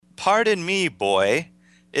Pardon me, boy.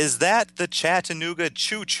 Is that the Chattanooga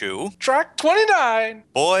Choo-Choo? Track 29.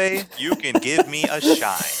 Boy, you can give me a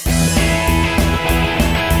shine.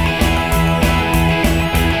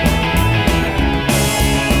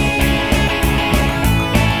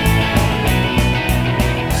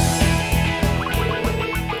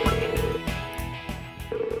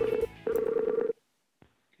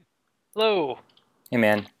 Hello. Hey,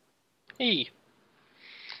 man. Hey.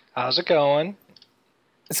 How's it going?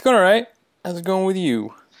 It's going all right. How's it going with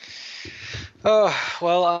you?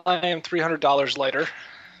 Well, I am $300 lighter,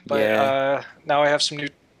 but now I have some new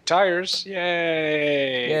tires.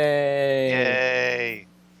 Yay! Yay!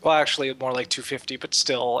 Well, actually, more like 250, but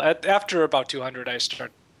still, after about 200, I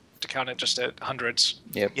start to count it just at hundreds.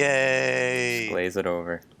 Yep. Yay! Glaze it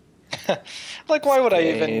over. Like, why would I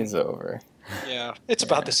even? Glaze over. Yeah, it's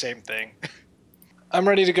about the same thing. I'm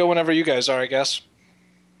ready to go whenever you guys are, I guess.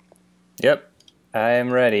 Yep. I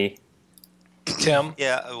am ready. Tim,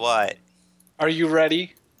 Yeah, what? are you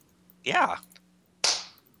ready? Yeah.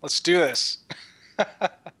 Let's do this.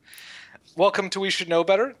 Welcome to We Should Know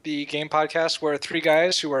Better, the game podcast where three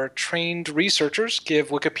guys who are trained researchers give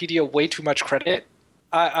Wikipedia way too much credit.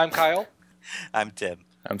 I'm Kyle. I'm Tim.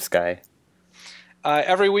 I'm Sky.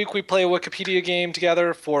 Every week we play a Wikipedia game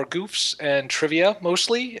together for goofs and trivia,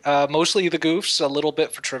 mostly. Mostly the goofs, a little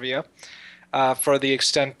bit for trivia. To the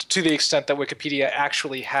extent that Wikipedia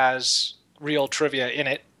actually has real trivia in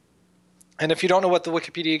it. And if you don't know what the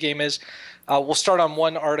Wikipedia game is, we'll start on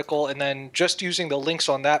one article and then just using the links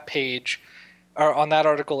on that page, or on that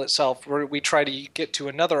article itself, where we try to get to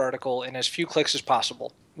another article in as few clicks as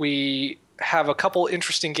possible. We have a couple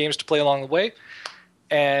interesting games to play along the way,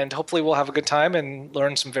 and hopefully we'll have a good time and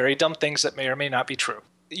learn some very dumb things that may or may not be true.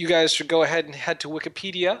 You guys should go ahead and head to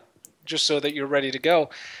Wikipedia just so that you're ready to go.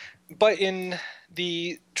 But in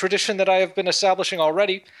the tradition that I have been establishing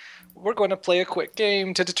already, we're going to play a quick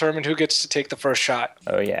game to determine who gets to take the first shot.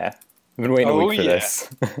 Oh, yeah. I've been waiting a week for this.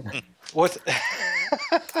 What?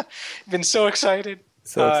 Been so excited.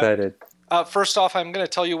 So excited. First off, I'm going to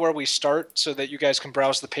tell you where we start so that you guys can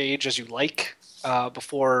browse the page as you like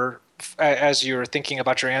as you're thinking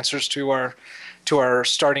about your answers to our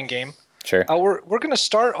starting game. Sure. We're going to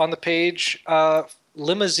start on the page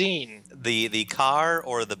limousine. The car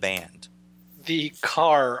or the band? The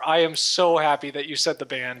car. I am so happy that you said the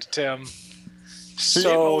band, Tim.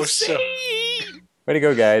 So. Way to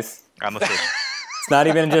go, guys. I'm official. It's not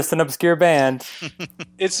even just an obscure band.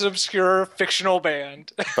 It's an obscure fictional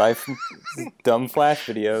band. By dumb Flash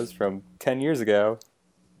videos from 10 years ago.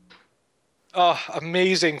 Oh,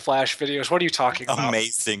 amazing Flash videos. What are you talking about?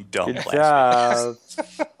 Amazing dumb Good Flash job.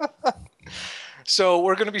 So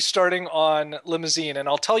we're going to be starting on limousine, and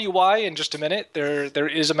I'll tell you why in just a minute. There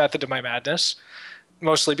is a method to my madness,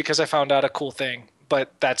 mostly because I found out a cool thing.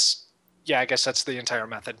 But I guess that's the entire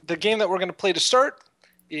method. The game that we're going to play to start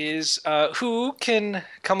is who can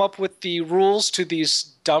come up with the rules to this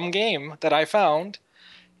dumb game that I found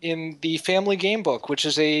in the Family Game Book, which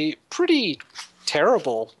is a pretty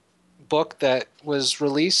terrible book that was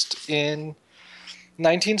released in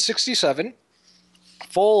 1967.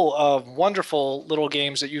 Full of wonderful little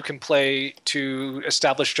games that you can play to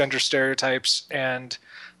establish gender stereotypes and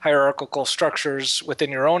hierarchical structures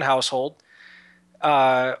within your own household,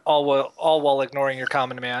 all while ignoring your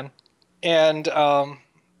common man. And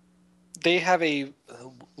they have a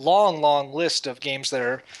long list of games that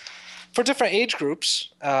are for different age groups.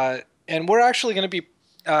 And we're actually going to be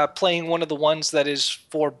playing one of the ones that is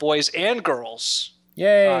for boys and girls.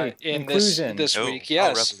 Yay! In Inclusion. this week.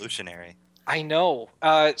 Yes. Revolutionary. I know.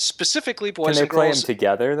 Specifically, boys Can and they play girls. them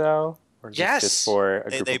together, though? Or Yes. Just for a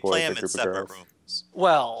group They of boys play or a them in group of separate girls? rooms.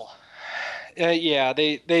 Well, yeah,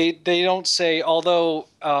 they don't say. Although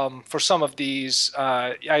for some of these,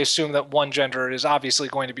 I assume that one gender is obviously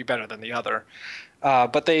going to be better than the other.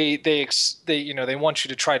 But they want you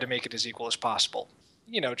to try to make it as equal as possible.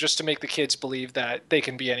 Just to make the kids believe that they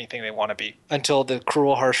can be anything they want to be until the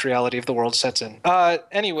cruel, harsh reality of the world sets in.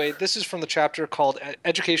 Anyway, this is from the chapter called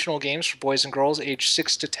Educational Games for Boys and Girls Age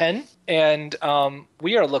 6 to 10. And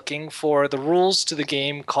we are looking for the rules to the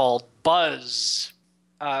game called Buzz.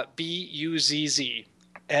 Buzz.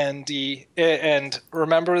 And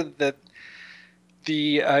remember that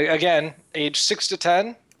again, age 6 to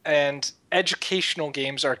 10 and educational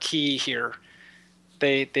games are key here.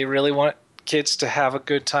 They really want kids to have a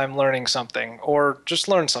good time learning something, or just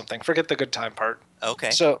learn something. Forget the good time part. Okay.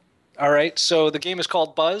 So, all right. So the game is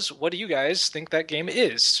called Buzz. What do you guys think that game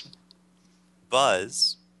is?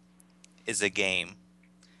 Buzz is a game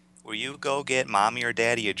where you go get mommy or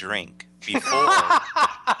daddy a drink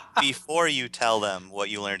before you tell them what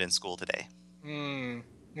you learned in school today.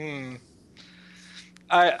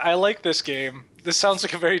 I like this game. This sounds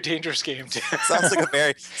like a very dangerous game, too. sounds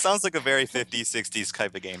like a very 50s, 60s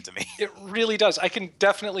type of game to me. It really does. I can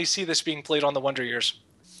definitely see this being played on the Wonder Years.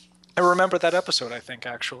 I remember that episode, I think,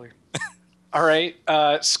 actually. All right,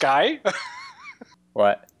 Sky?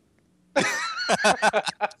 What?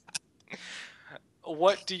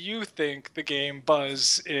 What do you think the game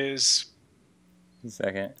Buzz is? A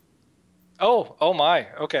second. Oh my,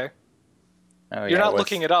 okay. Oh, You're not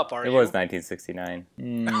looking it up, are you? It was 1969.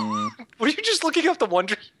 Were you just looking up the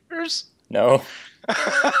Wonder Years? No.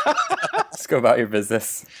 Let's go about your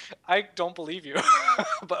business. I don't believe you,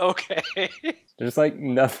 but okay. There's like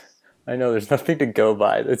nothing. I know there's nothing to go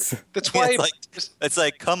by. That's why it's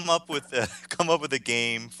like come up with a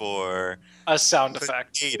game for a sound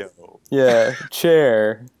effect. Potato. Yeah,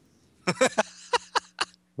 chair.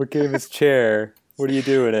 What game is chair? What do you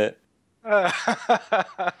do in it? I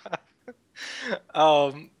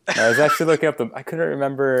was actually looking up I couldn't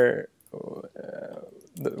remember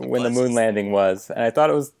when the moon landing was, and I thought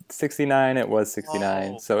it was 69. It was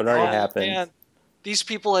 69, so it already happened. Man. These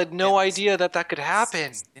people had no idea that could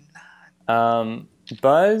happen.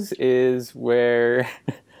 Buzz is where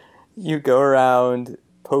you go around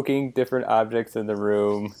poking different objects in the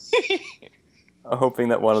room, hoping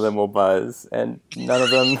that one of them will buzz, and none of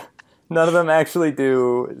them actually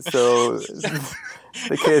do. So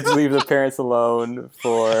the kids leave the parents alone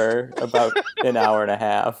for about an hour and a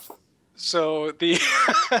half. So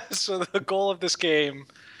the goal of this game,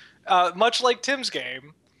 much like Tim's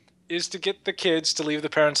game, is to get the kids to leave the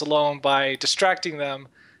parents alone by distracting them.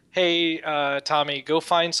 Hey, Tommy, go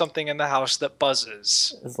find something in the house that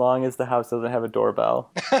buzzes. As long as the house doesn't have a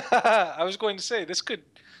doorbell. I was going to say this could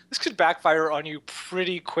backfire on you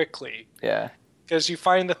pretty quickly. Yeah. Because you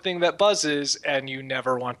find the thing that buzzes and you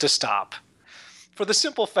never want to stop. For the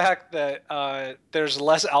simple fact that there's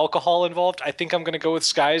less alcohol involved, I think I'm going to go with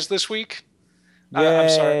Skies this week. I'm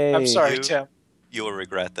sorry, Tim. You will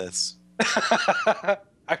regret this.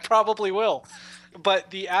 I probably will.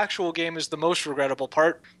 But the actual game is the most regrettable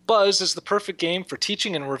part. Buzz is the perfect game for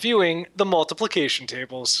teaching and reviewing the multiplication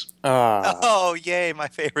tables. Oh, yay, my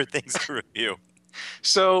favorite things to review.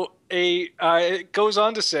 So it goes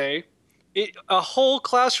on to say, a whole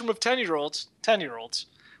classroom of 10-year-olds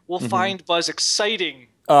will find Buzz exciting.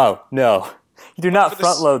 Oh, no. You do not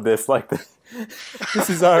front load this like this. This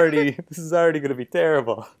is already going to be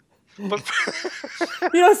terrible. But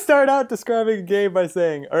you don't start out describing a game by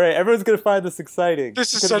saying, all right, everyone's going to find this exciting.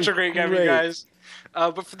 This is such a great game, you guys.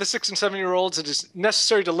 But for the 6 and 7-year-olds, it is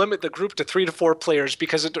necessary to limit the group to 3 to 4 players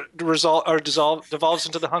because it devolves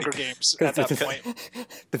into the Hunger Games at that point.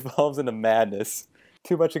 Devolves into madness.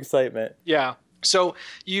 Too much excitement. Yeah. So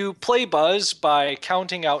you play Buzz by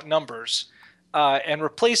counting out numbers and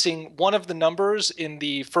replacing one of the numbers in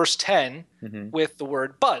the first 10 with the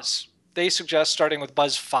word Buzz. They suggest starting with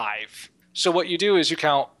Buzz 5. So what you do is you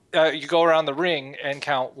count, you go around the ring and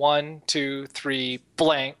count 1, 2, 3,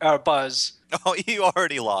 blank, Buzz. Oh, you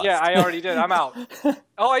already lost. Yeah, I already did. I'm out.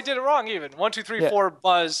 Oh, I did it wrong even. 1, 2, 3, 4,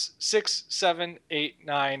 Buzz. 6, 7, 8,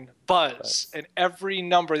 9, Buzz. And every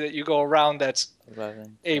number that you go around that's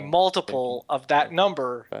 11, a multiple of that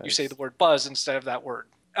number, Buzz. you say the word Buzz instead of that word.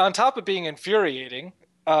 On top of being infuriating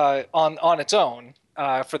on its own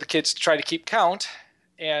for the kids to try to keep count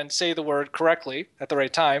and say the word correctly at the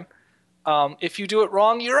right time, if you do it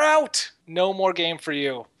wrong, you're out. No more game for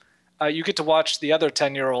you. You get to watch the other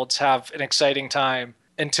 10-year-olds have an exciting time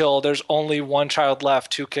until there's only one child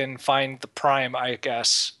left who can find the prime, I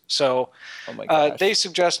guess. So oh my gosh. They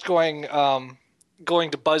suggest going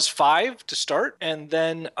to Buzz 5 to start, and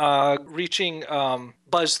then reaching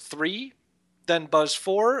Buzz 3, then Buzz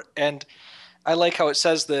 4, and I like how it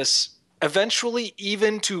says this, eventually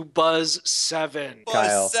even to Buzz 7.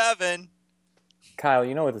 Kyle. Buzz 7. Kyle,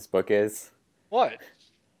 you know what this book is? What?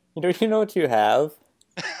 You know what you have?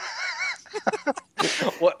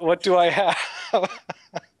 What do I have?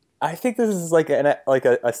 I think this is like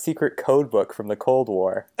a secret code book from the Cold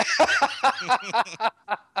War.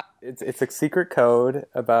 It's a secret code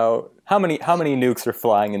about how many nukes are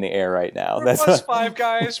flying in the air right now. That's Buzz 5,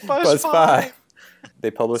 guys. Buzz 5.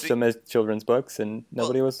 They published them as children's books, and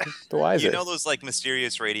nobody was the wiser. You know those like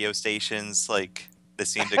mysterious radio stations like that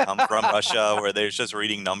seem to come from Russia, where they're just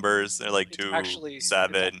reading numbers. They're like 2,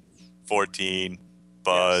 7, 14,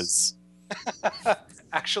 Buzz. Yes.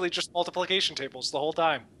 Actually, just multiplication tables the whole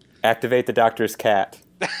time. Activate the doctor's cat.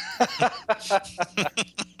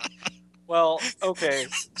 Well, okay.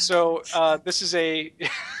 So this is a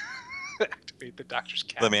activate the doctor's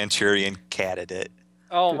cat. The Manchurian catted it.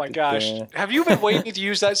 Oh my gosh! Have you been waiting to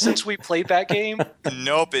use that since we played that game?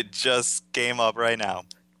 Nope, it just came up right now.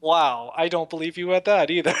 Wow, I don't believe you at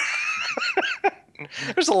that either.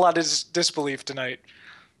 There's a lot of disbelief tonight.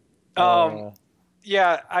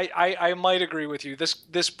 Yeah, I might agree with you.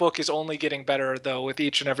 This book is only getting better, though, with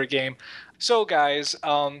each and every game. So, guys,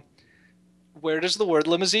 where does the word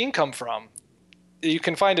limousine come from? You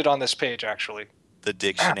can find it on this page, actually. The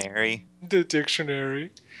dictionary. The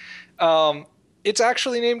dictionary. It's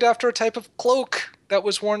actually named after a type of cloak that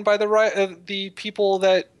was worn by the people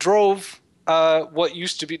that drove what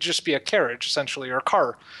used to just be a carriage, essentially, or a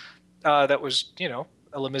car that was,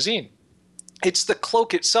 a limousine. It's the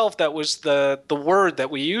cloak itself that was the word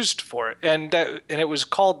that we used for it, and it was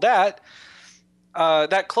called that.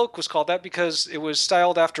 That cloak was called that because it was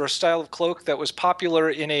styled after a style of cloak that was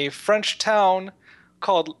popular in a French town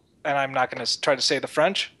called, and I'm not going to try to say the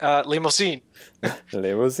French, Limousine.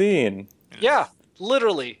 Limousine. Yeah,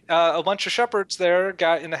 literally. A bunch of shepherds there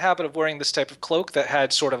got in the habit of wearing this type of cloak that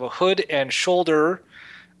had sort of a hood and shoulder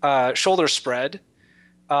spread,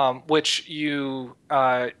 which you...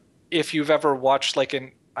 if you've ever watched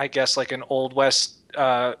an Old West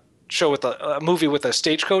show with a movie with a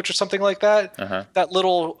stagecoach or something like that, that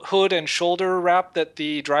little hood and shoulder wrap that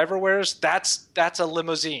the driver wears, that's a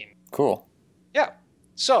limousine. Cool. Yeah.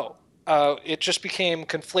 So it just became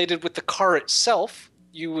conflated with the car itself.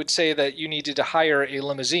 You would say that you needed to hire a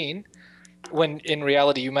limousine when in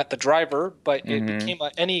reality you meant the driver, but it became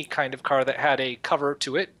any kind of car that had a cover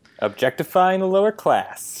to it. Objectifying the lower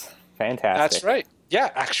class. Fantastic. That's right. Yeah,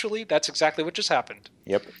 actually, that's exactly what just happened.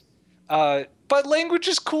 Yep. But language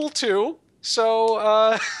is cool too.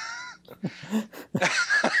 So,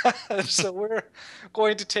 so I'm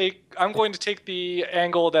going to take the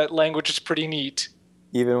angle that language is pretty neat.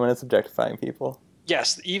 Even when it's objectifying people.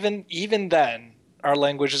 Yes, even then, our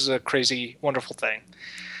language is a crazy, wonderful thing.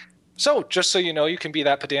 So, just so you know, you can be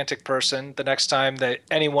that pedantic person the next time that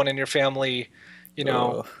anyone in your family,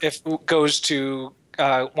 if goes to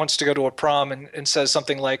wants to go to a prom and says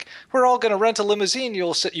something like, "We're all going to rent a limousine,"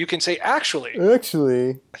 you can say, Actually,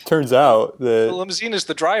 turns out that the limousine is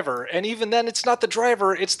the driver, and even then, it's not the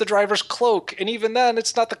driver; it's the driver's cloak, and even then,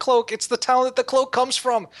 it's not the cloak; it's the town that the cloak comes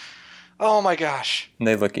from." Oh my gosh! And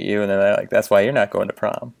they look at you and they're like, "That's why you're not going to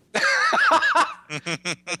prom."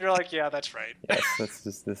 You're like, "Yeah, that's right." Yes,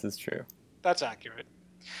 this is true. That's accurate.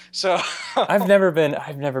 So I've never been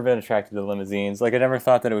attracted to limousines. Like, I never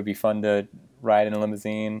thought that it would be fun to ride in a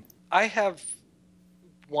limousine. I have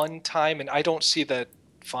one time, and I don't see the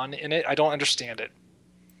fun in it. I don't understand it.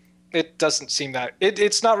 It doesn't seem that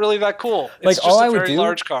it's not really that cool. It's just a very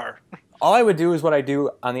large car. All I would do is what I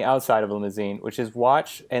do on the outside of a limousine, which is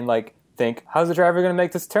watch and think, how's the driver going to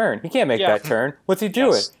make this turn? He can't make that turn. What's he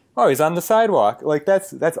doing? Yes. Oh, he's on the sidewalk. Like,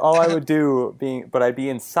 that's all I would do. But I'd be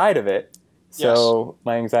inside of it. So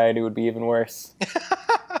my anxiety would be even worse.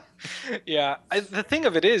 Yeah. The thing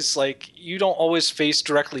of it is, you don't always face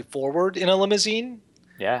directly forward in a limousine.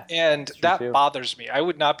 Yeah. And that bothers me. I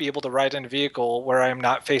would not be able to ride in a vehicle where I'm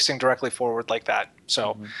not facing directly forward like that.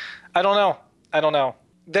 So I don't know.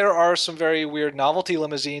 There are some very weird novelty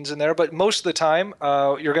limousines in there, but most of the time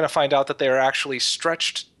you're going to find out that they are actually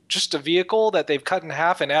stretched, just a vehicle that they've cut in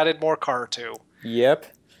half and added more car to. Yep.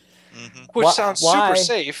 Which sounds super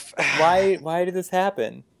safe. Why did this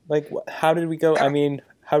happen? How did we go? I mean,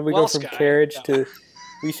 how did we go from carriage to?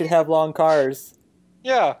 We should have long cars.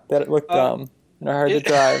 Yeah. That look dumb and are hard to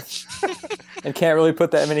drive, and can't really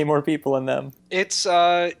put that many more people in them. It's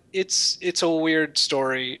a weird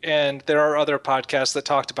story, and there are other podcasts that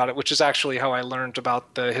talked about it, which is actually how I learned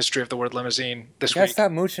about the history of the word limousine this week.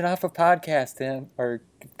 Stop mooching off a podcast, Tim or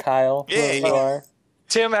Kyle. Whoever you are.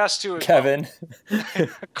 Tim has to. Kevin.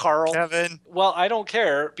 Carl. Kevin. Well, I don't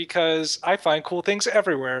care because I find cool things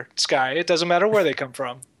everywhere, Sky. It doesn't matter where they come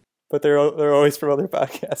from. But they're always from other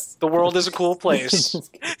podcasts. The world is a cool place.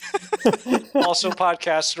 Also,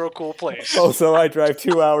 podcasts are a cool place. Also, I drive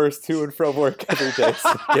 2 hours to and from work every day,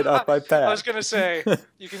 so get off my path. I was going to say,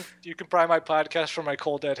 you can pry my podcast from my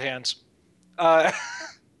cold, dead hands.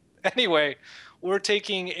 Anyway, we're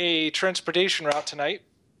taking a transportation route tonight.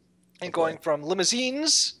 And going from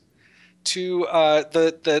limousines to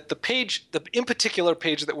the page, in particular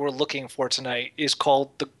page that we're looking for tonight is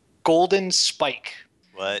called the Golden Spike.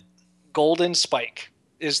 What? Golden Spike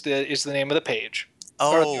is the name of the page.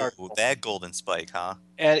 Oh, that Golden Spike, huh?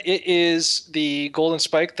 And it is the Golden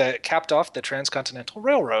Spike that capped off the Transcontinental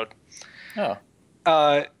Railroad.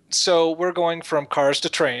 Oh. So we're going from cars to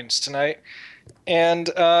trains tonight. And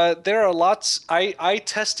there are lots. I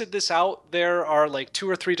tested this out. There are 2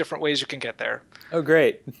 or 3 different ways you can get there. Oh,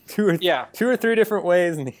 great! 2 or 3 different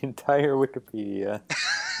ways in the entire Wikipedia,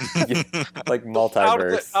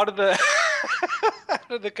 multiverse. Out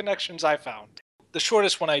of the connections I found. the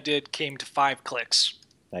shortest one I did came to 5 clicks.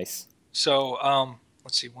 Nice. So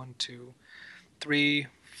let's see, 1, 2, 3,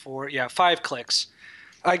 4, 5 clicks.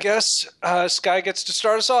 I guess Sky gets to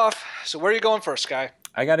start us off. So where are you going first, Sky?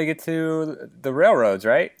 I got to get to the railroads,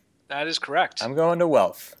 right? That is correct. I'm going to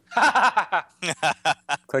wealth.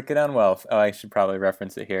 Click it on wealth. Oh, I should probably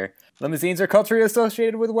reference it here. Limousines are culturally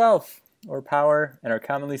associated with wealth or power and are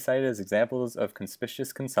commonly cited as examples of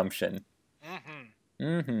conspicuous consumption.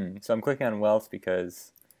 So I'm clicking on wealth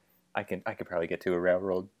because I could probably get to a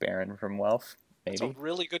railroad baron from wealth. Maybe. It's a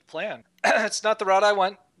really good plan. It's not the route I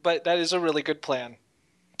went, but that is a really good plan.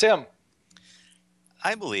 Tim?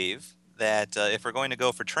 I believe that if we're going to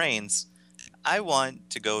go for trains, I want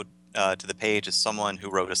to go to the page of someone who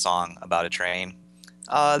wrote a song about a train.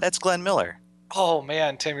 That's Glenn Miller. Oh,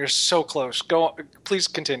 man, Tim, you're so close. Please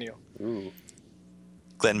continue. Ooh.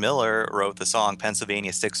 Glenn Miller wrote the song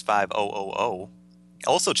Pennsylvania 65000.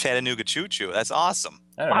 Also Chattanooga Choo Choo. That's awesome.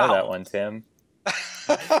 I don't know that one, Tim.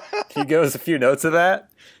 Can you give us a few notes of that?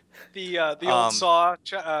 The old saw,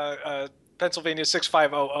 Pennsylvania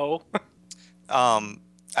 6500.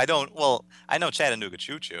 I know Chattanooga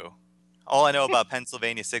Choo Choo. All I know about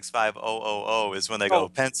Pennsylvania 65000 is when they go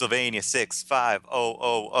Pennsylvania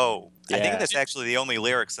 65000. Yeah. I think that's actually the only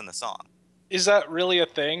lyrics in the song. Is that really a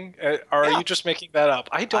thing? Or are you just making that up?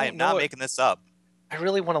 I am not making this up. I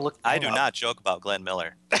really want to look I do not joke about Glenn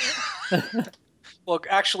Miller. Well,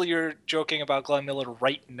 actually, you're joking about Glenn Miller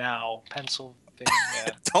right now. Pennsylvania.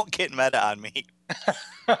 Don't get meta on me.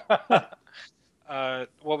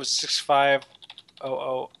 What was 65000?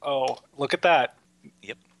 Look at that.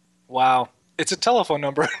 Yep. Wow. It's a telephone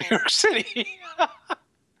number in New York City.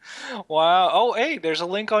 Wow. Oh, hey, there's a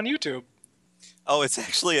link on YouTube. Oh, it's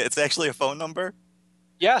actually a phone number?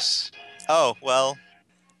 Yes. Oh, well,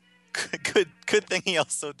 good thing he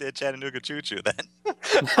also did Chattanooga Choo Choo then.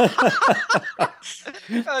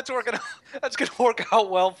 That's going to work out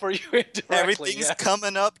well for you indirectly. Everything's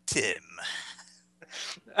coming up, Tim.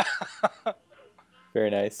 Very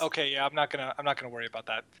nice. Okay, yeah, I'm not gonna worry about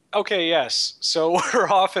that. Okay, yes. So we're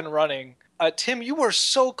off and running. Tim, you were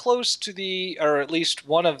so close to or at least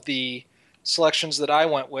one of the selections that I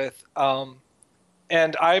went with.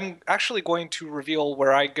 And I'm actually going to reveal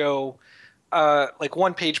where I go, like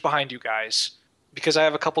one page behind you guys, because I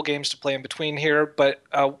have a couple games to play in between here. But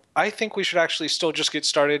I think we should actually still just get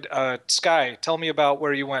started. Sky, tell me about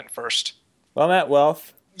where you went first. Well, I'm at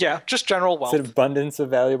wealth. Yeah, just general wealth. Is it abundance of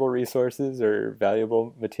valuable resources or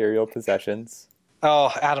valuable material possessions?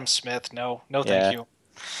 Oh, Adam Smith. No, thank you.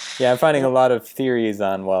 Yeah, I'm finding a lot of theories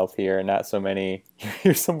on wealth here, and not so many.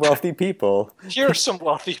 Here's some wealthy people. Here's some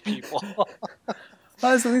wealthy people.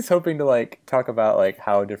 I was at least hoping to talk about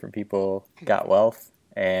how different people got wealth,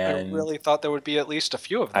 and I really thought there would be at least a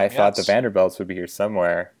few of them. I thought the Vanderbilts would be here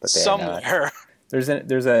somewhere, but they're not. There's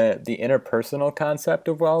the interpersonal concept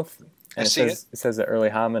of wealth. And it says that early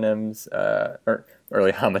hominids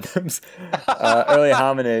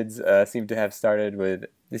seem to have started with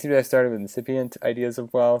incipient ideas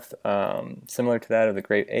of wealth, similar to that of the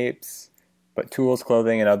great apes, but tools,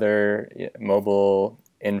 clothing, and other mobile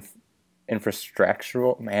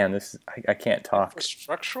infrastructural. Man, I can't talk.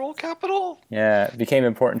 Infrastructural capital? Yeah, it became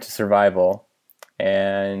important to survival,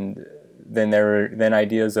 and then there were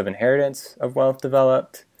ideas of inheritance of wealth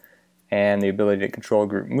developed, and the ability to control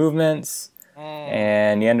group movements,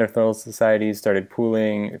 and Neanderthal societies started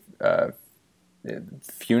pooling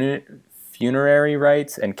funerary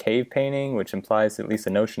rites and cave painting, which implies at least a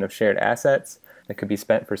notion of shared assets that could be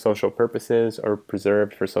spent for social purposes or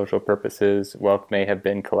preserved for social purposes. Wealth may have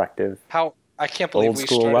been collective. I can't believe we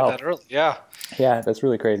started that early. Yeah. Yeah, that's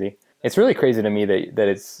really crazy. It's really crazy to me that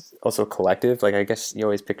it's also collective. I guess you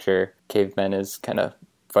always picture cavemen as kind of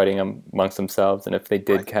fighting amongst themselves, and if they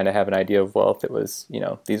did kind of have an idea of wealth, it was,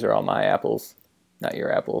 these are all my apples, not your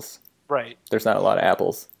apples. Right. There's not a lot of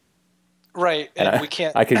apples. Right, and we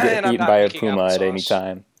can't. I could get eaten by a puma at any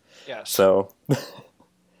time. Yes. So,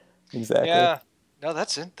 exactly. Yeah. No,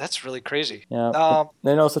 that's really crazy. Yeah.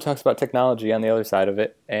 Then it also talks about technology on the other side of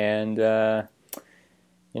it, and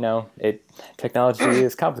technology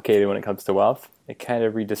is complicated when it comes to wealth. It kind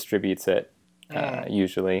of redistributes it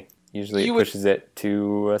usually. Usually it pushes it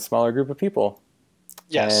to a smaller group of people.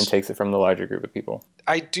 Yes. And takes it from the larger group of people.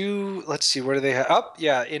 Let's see, where do they have?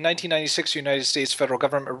 In 1996, the United States federal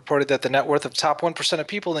government reported that the net worth of top 1% of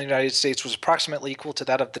people in the United States was approximately equal to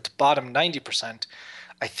that of the bottom 90%.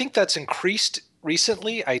 I think that's increased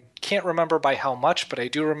recently. I can't remember by how much, but I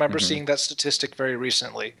do remember seeing that statistic very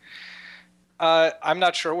recently. I'm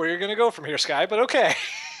not sure where you're going to go from here, Sky, but okay.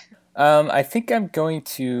 I think I'm going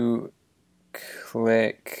to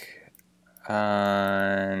click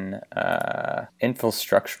on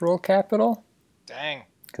infrastructural capital, Dang.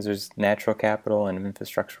 because there's natural capital and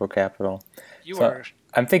infrastructural capital. You So are.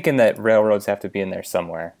 I'm thinking that railroads have to be in there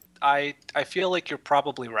somewhere. I feel like you're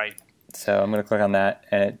probably right. So I'm going to click on that,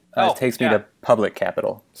 and it takes me yeah. to public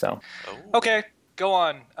capital. So Oh. Okay, go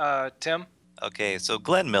on, Tim. Okay, so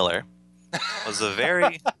Glenn Miller was a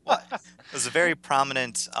very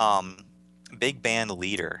prominent big band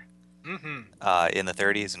leader in the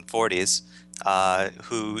 30s and 40s,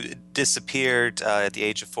 who disappeared at the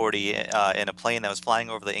age of 40 in a plane that was flying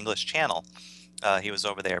over the English Channel. He was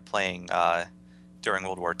over there playing during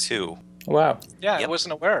World War II. wow. Yeah, I Yep.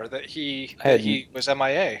 wasn't aware that he was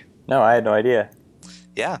MIA. No, I had no idea.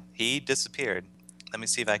 Yeah, he disappeared. Let me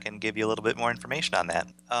see if I can give you a little bit more information on that.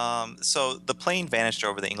 So the plane vanished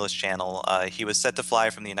over the English Channel. He was set to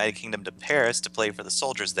fly from the United Kingdom to Paris to play for the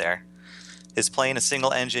soldiers there. His plane, a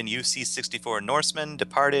single-engine UC-64 Norseman,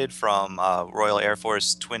 departed from Royal Air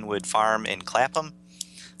Force Twinwood Farm in Clapham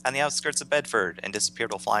on the outskirts of Bedford and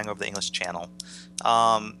disappeared while flying over the English Channel.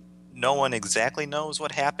 No one exactly knows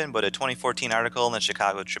what happened, but a 2014 article in the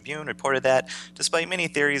Chicago Tribune reported that, despite many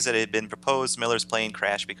theories that had been proposed, Miller's plane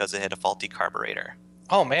crashed because it had a faulty carburetor.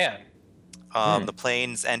 Oh man. The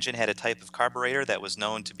plane's engine had a type of carburetor that was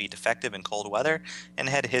known to be defective in cold weather and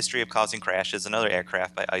had a history of causing crashes in other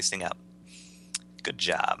aircraft by icing up. Good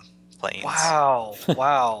job, planes.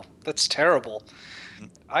 Wow, that's terrible.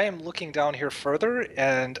 I am looking down here further,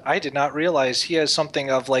 and I did not realize he has something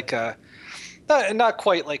of like a not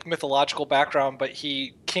quite like mythological background, but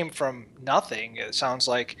he came from nothing. It sounds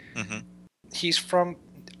like he's from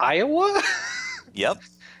Iowa. Yep.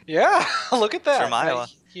 Yeah, look at that. From Iowa.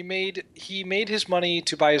 He made his money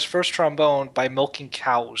to buy his first trombone by milking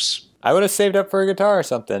cows. I would have saved up for a guitar or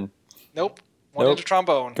something. Nope. Wanted a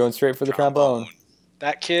trombone. Going straight for the trombone.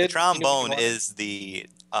 That kid. The trombone is the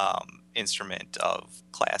instrument of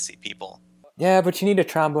classy people. Yeah, but you need a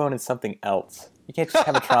trombone and something else. You can't just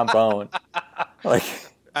have a trombone. Like,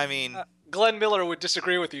 I mean, Glenn Miller would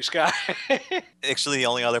disagree with you, Scott. actually, the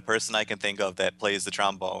only other person I can think of that plays the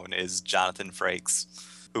trombone is Jonathan Frakes,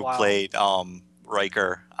 who Wow. played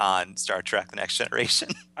Riker on Star Trek: The Next Generation.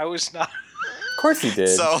 I was not. of course he did.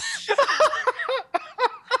 So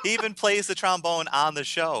he even plays the trombone on the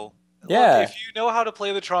show. yeah. Look, if you know how to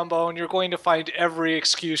play the trombone, you're going to find every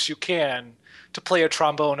excuse you can to play a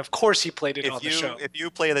trombone. Of course, he played it on the show. If you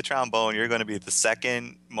play the trombone, you're going to be the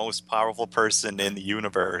second most powerful person in the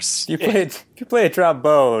universe. If you play a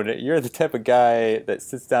trombone, you're the type of guy that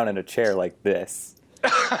sits down in a chair like this.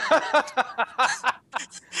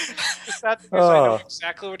 Is that because I know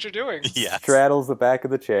exactly what you're doing? Yes. Straddles the back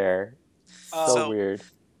of the chair. So So- weird.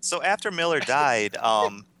 So after Miller died,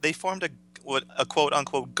 they formed a quote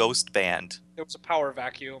unquote ghost band It was a power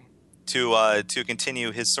vacuum. to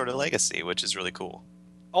continue his sort of legacy, which is really cool.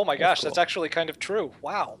 Oh my gosh, cool. that's actually kind of true.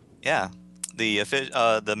 Wow. Yeah.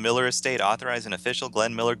 The Miller estate authorized an official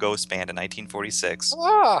Glenn Miller Ghost Band in 1946.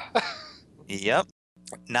 Ah. Yep.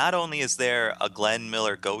 Not only is there a Glenn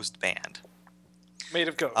Miller Ghost Band Made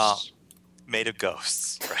of ghosts. made of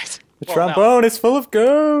ghosts, right? The Well, trombone is full of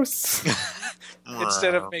ghosts.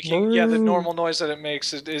 Instead of making the normal noise that it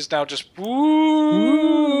makes, it is now just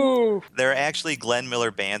woo. There are actually Glenn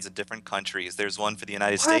Miller bands in different countries. There's one for the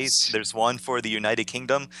United States. There's one for the United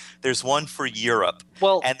Kingdom. There's one for Europe.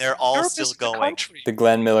 Well, And they're all Europe still is the going. country. The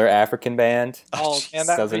Glenn Miller African Band. Oh jeez. man,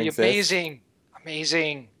 that would Doesn't be exist. amazing.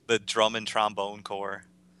 Amazing. The drum and trombone corps.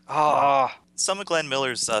 Ah. Some of Glenn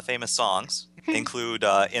Miller's famous songs include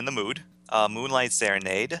 "In the Mood," "Moonlight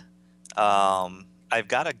Serenade," "I've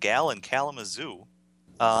Got a Gal in Kalamazoo,"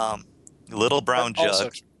 "Little Brown Jug," Also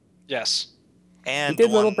true. Yes. and He did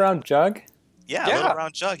the Little one- Brown Jug? Yeah, Yeah. Little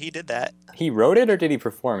Brown Jug. He did that. He wrote it or did he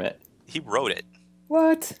perform it? He wrote it.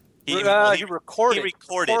 What? He recorded. he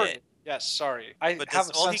recorded it. Yes, sorry. I But have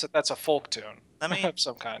does- a well, sense that that's a folk tune Let me of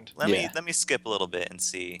some kind. let me skip a little bit and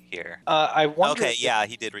see here. I wonder. Okay, yeah,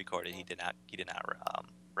 he did record it. He did not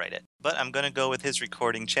write it. But I'm gonna go with his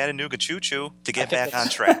recording, Chattanooga Choo Choo, to get back on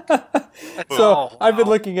track. So Oh, I've been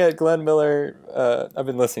wow. looking at Glenn Miller. I've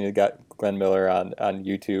been listening to Glenn Miller on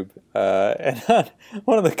YouTube, and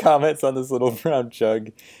one of the comments on this Little Brown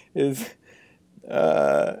Jug is,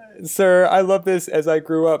 "Sir, I love this as I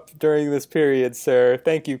grew up during this period, sir.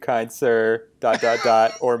 Thank you, kind sir. ...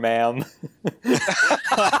 or ma'am.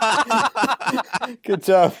 Good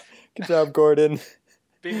job, Gordon."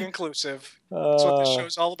 Being inclusive. That's what this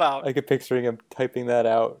show's all about. I could picturing him typing that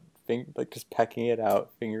out, like just pecking it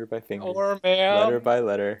out, finger by finger. Or Letter ma'am. by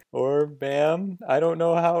letter. Or ma'am. I don't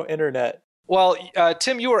know how internet. Well,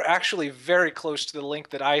 Tim, you were actually very close to the link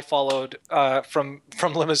that I followed from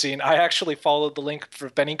Limousine. I actually followed the link for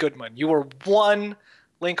Benny Goodman. You were one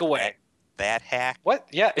link away. That hack. What?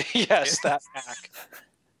 Yeah, yes, that hack.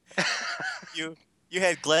 You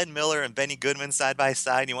had Glenn Miller and Benny Goodman side by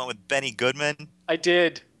side. You went with Benny Goodman. I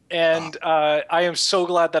did, and I am so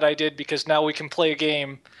glad that I did because now we can play a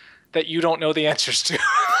game that you don't know the answers to.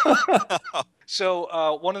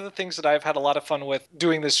 So one of the things that I've had a lot of fun with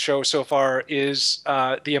doing this show so far is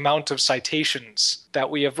the amount of citations that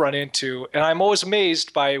we have run into. And I'm always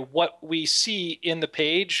amazed by what we see in the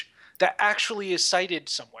page that actually is cited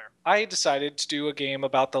somewhere. I decided to do a game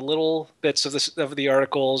about the little bits of the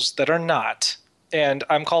articles that are not. And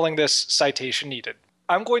I'm calling this Citation Needed.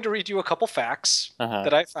 I'm going to read you a couple facts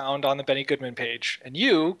that I found on the Benny Goodman page, and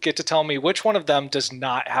you get to tell me which one of them does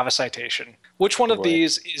not have a citation. Which one of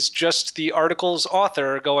these is just the article's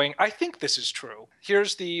author going, I think this is true.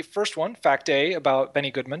 Here's the first one, fact A, about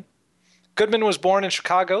Benny Goodman. Goodman was born in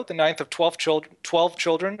Chicago, the ninth of 12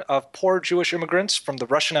 children of poor Jewish immigrants from the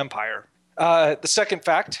Russian Empire. The second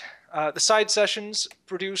fact, the side sessions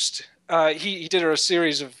produced, he did a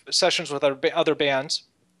series of sessions with other bands.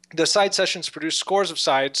 The side sessions produced scores of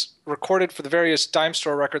sides recorded for the various dime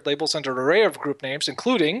store record labels under an array of group names,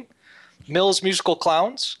 including Mills Musical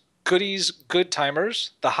Clowns, Goody's Good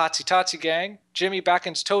Timers, the Hotsy Totsy Gang, Jimmy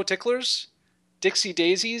Backen's Toe Ticklers, Dixie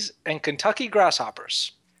Daisies, and Kentucky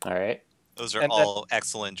Grasshoppers. All right. Those are all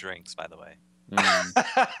excellent drinks, by the way.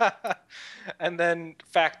 And then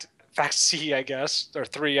fact C, I guess, or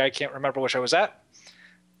 3, I can't remember which I was at,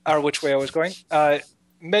 or which way I was going.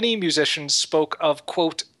 Many musicians spoke of,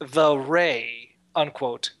 quote, the ray,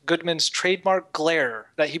 unquote, Goodman's trademark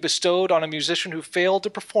glare that he bestowed on a musician who failed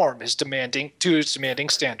to perform his demanding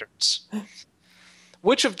standards.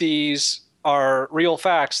 Which of these are real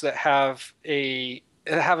facts that have a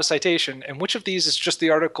citation, and which of these is just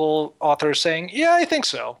the article author saying, yeah, I think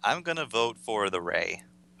so? I'm going to vote for the ray.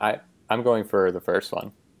 I'm going for the first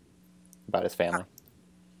one about his family.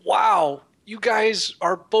 Wow. You guys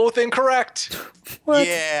are both incorrect. What?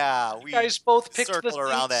 Yeah, we You guys both picked circled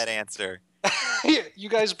around that answer. You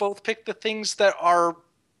guys both picked the things that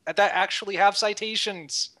actually have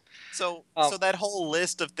citations. So that whole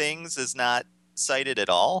list of things is not cited at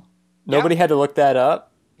all? Nobody had to look that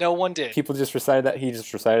up? No one did. People just recited that? He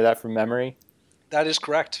just recited that from memory? That is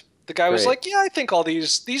correct. The guy was Great. like, yeah, I think all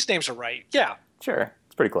these names are right. Yeah. Sure.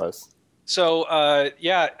 It's pretty close. So,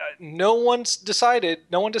 no one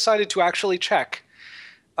decided to actually check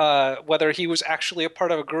whether he was actually a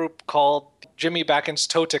part of a group called Jimmy Backen's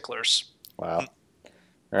Toe Ticklers. Wow.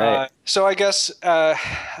 All right. So I guess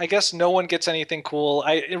no one gets anything cool.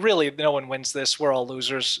 Really, no one wins this. We're all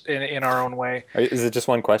losers in our own way. Is it just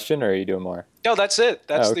one question, or are you doing more? No, that's it.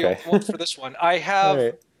 That's the okay. only one for this one. I have... All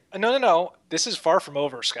right. No. This is far from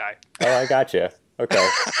over, Sky. Oh, I got you. Okay.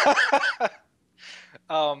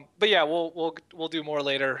 But yeah, we'll do more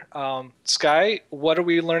later. Sky, what are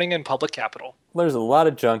we learning in Public Capital? There's a lot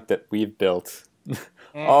of junk that we've built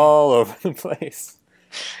all over the place.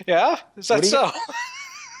 Yeah? Is that so?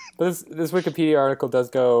 This Wikipedia article does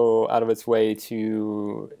go out of its way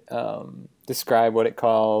to describe what it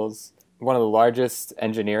calls one of the largest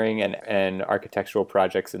engineering and architectural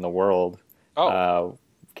projects in the world. Oh.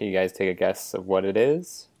 Can you guys take a guess of what it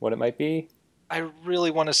is? What it might be? I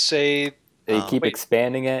really want to say... They keep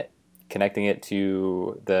expanding it, connecting it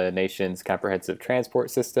to the nation's comprehensive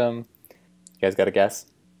transport system. You guys got a guess?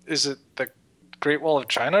 Is it the Great Wall of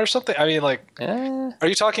China or something? I mean, like, are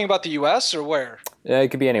you talking about the U.S. or where? It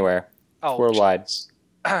could be anywhere. Oh, It's worldwide.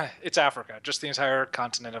 It's Africa, just the entire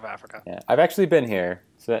continent of Africa. Yeah, I've actually been here,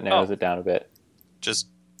 so that narrows it down a bit. Just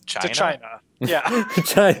China? To China. Yeah.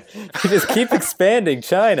 China. You just keep expanding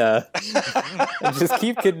China and just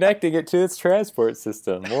keep connecting it to its transport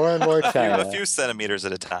system. More and more China. A few centimeters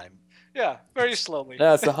at a time. Yeah, very slowly.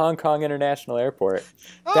 No, it's the Hong Kong International Airport.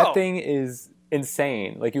 Oh. That thing is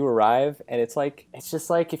insane. Like, you arrive and it's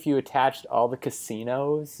just like if you attached all the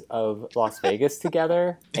casinos of Las Vegas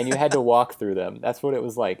together and you had to walk through them. That's what it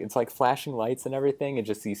was like. It's like flashing lights and everything and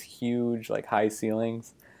just these huge, like, high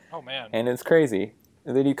ceilings. Oh, man. And it's crazy.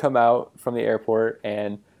 And then you come out from the airport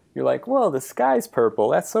and you're like, whoa, the sky's purple.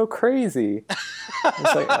 That's so crazy.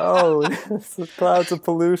 It's like, oh, it's the clouds of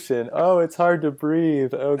pollution. Oh, it's hard to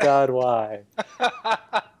breathe. Oh, God, why?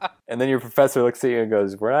 And then your professor looks at you and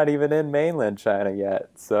goes, we're not even in mainland China yet.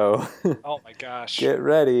 So Oh, my gosh. get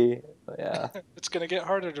ready. Yeah. It's going to get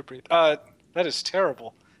harder to breathe. That is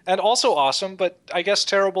terrible. And also awesome, but I guess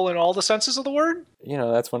terrible in all the senses of the word? You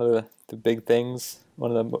know, that's one of the big things,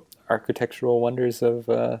 one of the architectural wonders of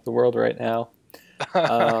the world right now.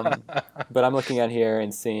 But I'm looking on here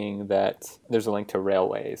and seeing that there's a link to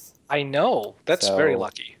railways. I know. That's So- very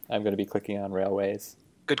lucky. I'm going to be clicking on railways.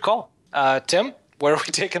 Good call. Tim, where are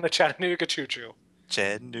we taking the Chattanooga Choo Choo?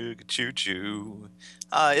 Chattanooga Choo Choo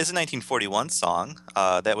is a 1941 song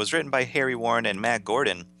that was written by Harry Warren and Matt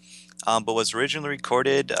Gordon, but was originally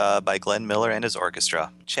recorded by Glenn Miller and his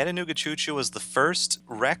orchestra. Chattanooga Choo Choo was the first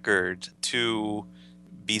record to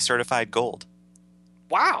be certified gold.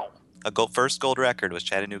 Wow. First gold record was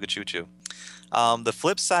Chattanooga Choo Choo. The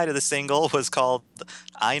flip side of the single was called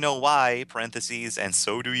I Know Why, parentheses, and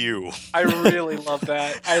So Do You, I really love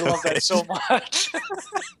that. I love that so much.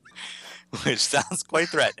 which sounds quite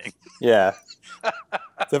threatening. Yeah.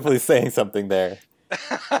 Definitely saying something there.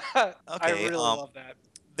 I Okay, really love that.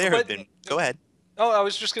 There But- have been. Go ahead. Oh, I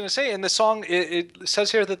was just going to say, in the song, it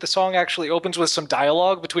says here that the song actually opens with some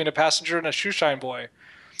dialogue between a passenger and a shoeshine boy.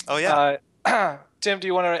 Oh, yeah. Tim, do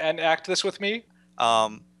you want to enact this with me?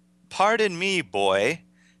 Pardon me, boy.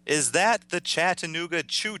 Is that the Chattanooga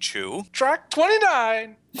Choo Choo? Track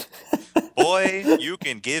 29! Boy, you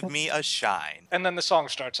can give me a shine. And then the song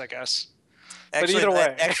starts, I guess. Actually, either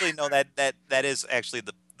way. Actually, no, that is actually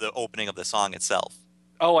the opening of the song itself.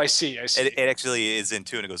 Oh, I see. It actually is in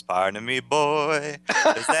tune. It goes, pardon me, boy.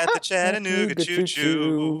 Is that the Chattanooga Choo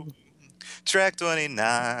Choo? Track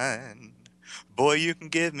 29. Boy, you can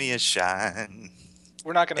give me a shine.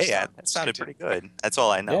 We're not going to Hey, yeah, stop. that sounded pretty good. That's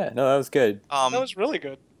all I know. Yeah, no, that was good. That was really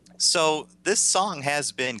good. So this song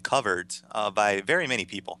has been covered by very many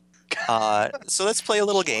people. So let's play a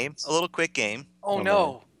little game, a little quick game, Oh, Oh,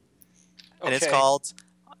 no. and it's Okay. called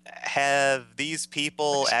Have These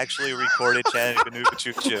People Actually Recorded Chattanooga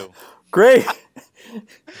Choo Choo? Great.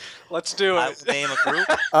 Let's do I it. will name a group,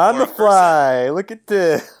 On or the a person, fly. Look at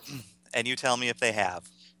this. and you tell me if they have.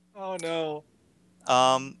 Oh, no.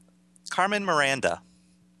 Carmen Miranda.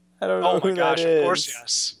 I don't know Oh, my who gosh. that is. Of course,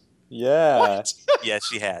 yes. Yeah. What? Yes,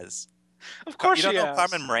 she has. Of course You don't she know has.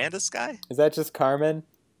 Carmen Miranda, Sky? Is that just Carmen?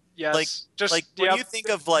 Yes. Like- just Like when yep. you think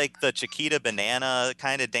of like the Chiquita Banana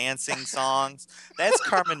kind of dancing songs, that's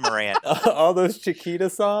Carmen Miranda. All those Chiquita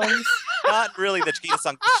songs? Not really the Chiquita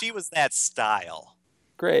song, but she was that style.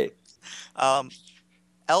 Great.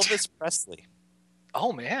 Elvis Presley.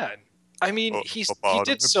 Oh, man. I mean, Oh, he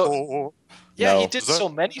did so. Yeah, he No. did so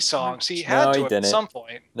many songs. He had No, to he have didn't. at some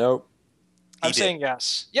point. Nope. He I'm did. saying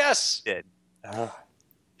yes. Yes. Did. Ugh.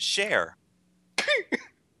 Cher.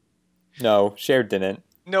 No, Cher didn't.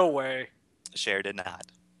 No way. Cher did not.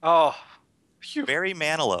 Oh, phew. Barry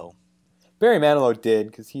Manilow. Barry Manilow did,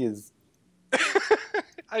 because he is...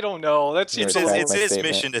 I don't know. That seems It's a Retract his, little. my it's his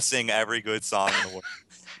statement. mission to sing every good song in the world.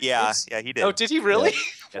 Yeah, It's- yeah, he did. Oh, did he really?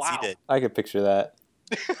 Yes, Wow. he did. I could picture that.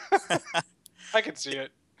 I can see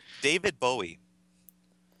it. David Bowie.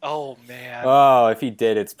 Oh man. Oh, if he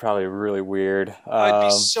did, it's probably really weird. It'd be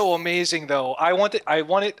so amazing though. I want it.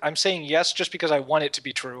 I'm saying yes just because I want it to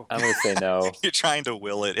be true. I'm going to say no. You're trying to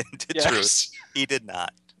will it into Yes. truth. He did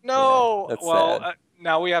not. No. Yeah, that's well, sad.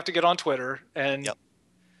 now we have to get on Twitter and Yep.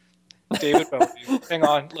 David Bowie. Hang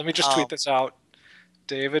on. Let me just tweet Um, this out.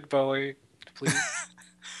 David Bowie, please.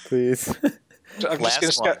 Please. I'm Last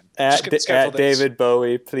just one. gonna just gonna schedule at this. David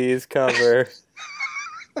Bowie, please cover.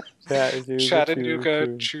 Chattanooga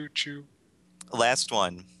Choo-choo. choo choo. Last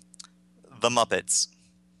one. The Muppets.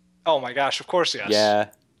 Oh my gosh! Of course, yes. Yeah.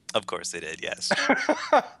 Of course they did, yes.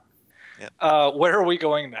 Where are we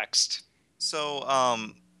going next? So,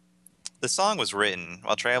 the song was written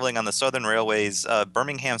while traveling on the Southern Railway's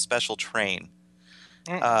Birmingham Special Train.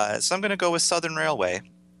 So I'm going to go with Southern Railway,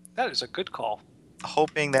 That is a good call.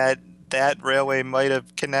 hoping that that railway might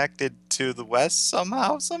have connected to the west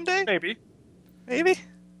somehow someday. Maybe. Maybe.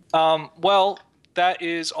 Well, that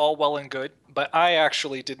is all well and good, but I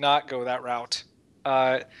actually did not go that route.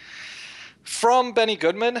 From Benny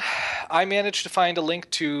Goodman, I managed to find a link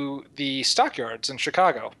to the stockyards in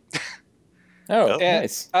Chicago. Oh, And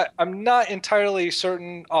nice. I'm not entirely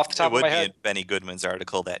certain off the It top of would my be head. in Benny Goodman's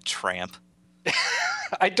article, that tramp.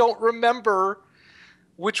 I don't remember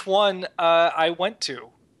which one I went to,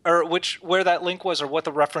 or where that link was, or what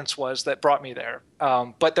the reference was that brought me there.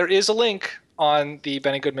 But there is a link on the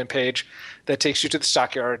Benny Goodman page that takes you to the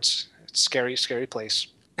stockyards. It's a scary, scary place.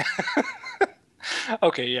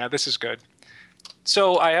 Okay, yeah, this is good.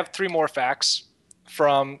 So I have 3 more facts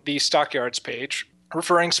from the stockyards page,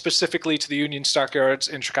 referring specifically to the Union Stockyards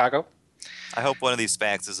in Chicago. I hope one of these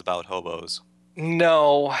facts is about hobos.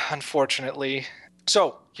 No, unfortunately.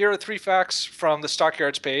 So here are 3 facts from the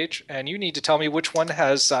Stockyards page, and you need to tell me which one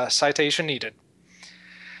has citation needed.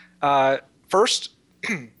 First,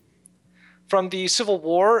 From the Civil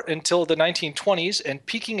War until the 1920s and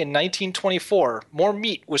peaking in 1924, more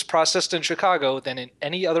meat was processed in Chicago than in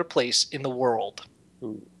any other place in the world.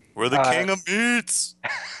 We're the king of meats.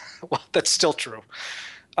 Well, that's still true.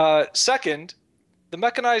 Second, the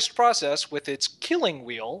mechanized process with its killing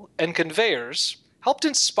wheel and conveyors helped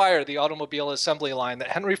inspire the automobile assembly line that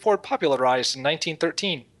Henry Ford popularized in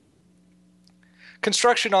 1913.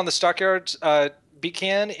 Construction on the stockyards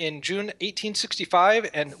began in June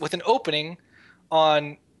 1865 and with an opening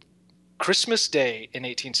on Christmas Day in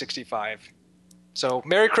 1865. So,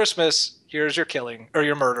 Merry Christmas. Here's your killing or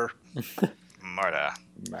your murder. Murder.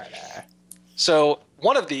 So,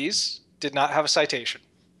 one of these did not have a citation.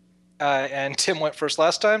 And Tim went first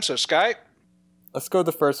last time. So, Sky, Let's go with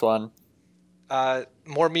the first one.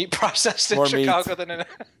 more meat processed in More Chicago meat. than in.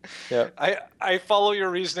 Yep. I follow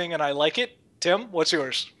your reasoning and I like it. Tim, what's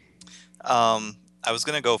yours? I was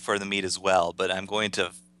gonna go for the meat as well, but I'm going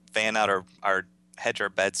to fan out our hedge our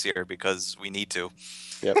bets here because we need to.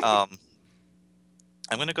 Yep. I'm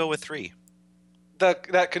gonna go with 3.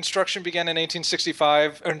 That construction began in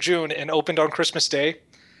 1865 in June and opened on Christmas Day.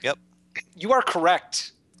 Yep. You are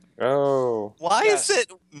correct. Oh. Why Yes. is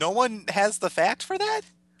it no one has the fact for that?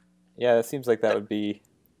 Yeah, it seems like that would be.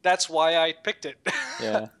 That's why I picked it.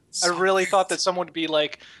 Yeah. I really thought that someone would be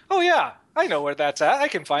like, "Oh yeah, I know where that's at. I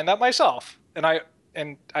can find that myself." And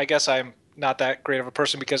I guess I'm not that great of a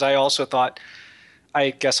person because I also thought, I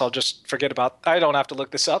guess I'll just forget about. I don't have to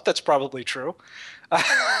look this up. That's probably true.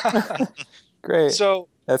 Great. So,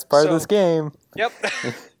 That's part of this game. yep.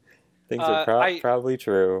 Things are probably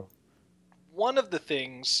true. One of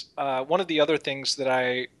the other things that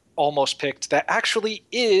I almost picked that actually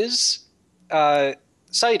is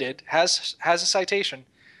cited has a citation.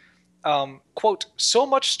 Quote, so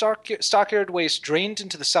much stockyard waste drained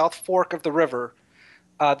into the South Fork of the river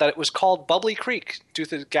that it was called Bubbly Creek due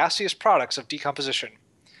to the gaseous products of decomposition.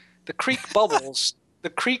 The creek bubbles.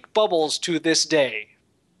 The creek bubbles to this day.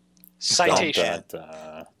 Citation. Dun, dun,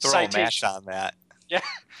 dun. Throw a match Citation. on that. Yeah,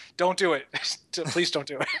 don't do it. Please don't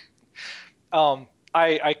do it.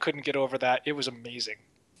 I couldn't get over that. It was amazing.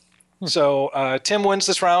 So Tim wins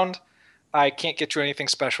this round. I can't get you anything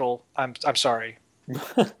special. I'm sorry.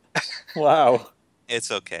 Wow.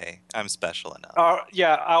 It's okay. I'm special enough.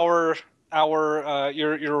 Your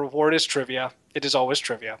reward is trivia. It is always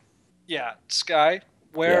trivia. Yeah, Sky,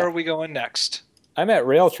 where Yeah. are we going next? I'm at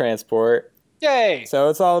rail transport, Yay! so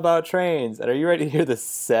it's all about trains. And are you ready to hear the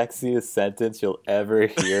sexiest sentence you'll ever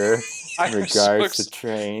hear in I'm regards so to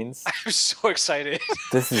trains? I'm so excited.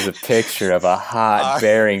 This is a picture of a hot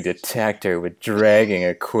bearing detector with dragging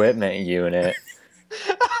equipment unit.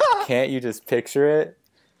 Can't you just picture it?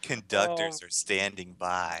 Conductors are standing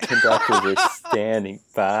by. Conductors are standing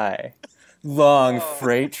by. Long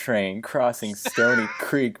freight train crossing Stony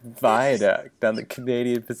Creek Viaduct down the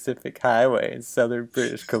Canadian Pacific Highway in southern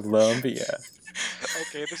British Columbia.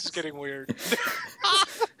 Okay, this is getting weird.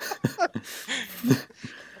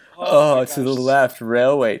 Oh, my to the gosh. left,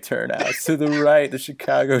 railway turnouts. To the right, the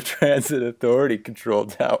Chicago Transit Authority control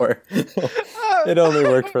tower. It only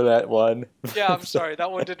worked for that one. Yeah, I'm sorry.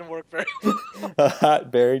 That one didn't work very well. A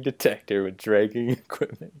hot bearing detector with dragging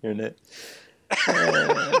equipment unit.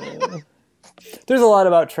 There's a lot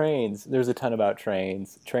about trains. There's a ton about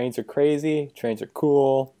trains. Trains are crazy. Trains are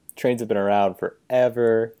cool. Trains have been around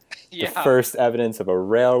forever. Yeah. The first evidence of a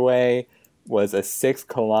railway was a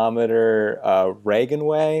 6-kilometer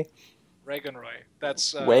Reaganway. Reagan-Roy.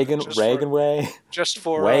 That's Reaganway. just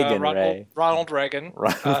for Wagon Ray. Ronald Reagan.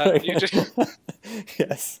 You just,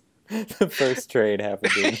 Yes. The first train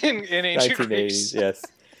happened in in ancient 1980s. Greece. Yes.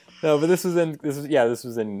 No, but this was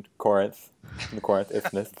in Corinth, in the Corinth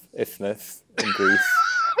Isthmus in Greece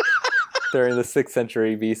during the 6th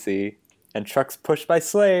century BC, and trucks pushed by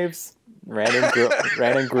slaves ran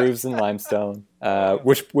in grooves in limestone,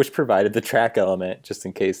 which provided the track element, just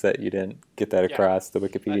in case that you didn't get that across. The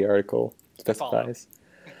Wikipedia article specifies.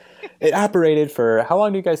 It operated for, how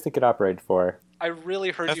long do you guys think it operated for? I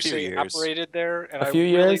really heard A you few say years. operated there, and A few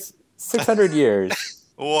years? 600 years.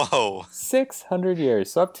 Whoa. 600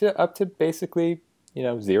 years. So up to basically,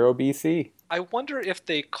 0 BC. I wonder if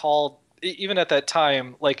they called, even at that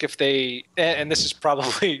time, like if they, and this is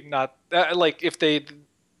probably not, like if they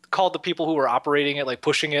called the people who were operating it, like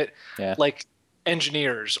pushing it, Yeah. like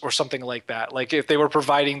engineers or something like that. Like if they were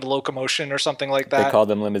providing the locomotion or something like that. They called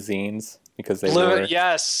them limousines because they were.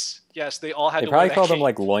 Yes, they all had They to probably wear called that them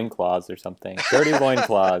like loincloths or something. Dirty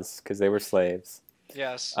loincloths because they were slaves.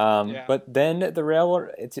 Yes. But then the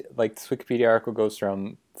railroad, it's like this Wikipedia article goes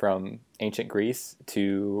from ancient Greece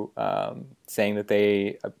to saying that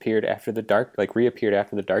they reappeared after the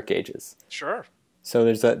Dark Ages. Sure. So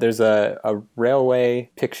there's a railway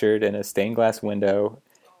pictured in a stained glass window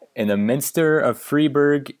in the Minster of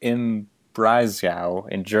Freiburg im Breisgau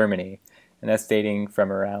in Germany, and that's dating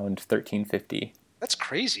from around 1350. That's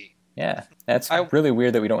crazy. Yeah, that's I- really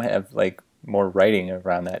weird that we don't have like more writing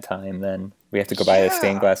around that time. Then we have to go by a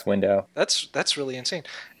stained glass window. That's really insane.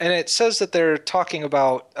 And it says that they're talking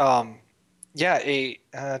about the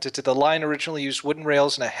line originally used wooden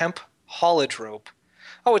rails and a hemp haulage rope.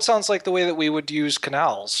 Oh, it sounds like the way that we would use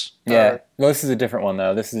canals. Yeah, well, this is a different one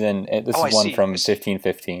though. This is I one see. from I see.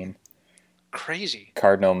 1515. Crazy.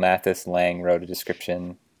 Cardinal Matthias Lang wrote a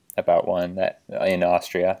description about one that in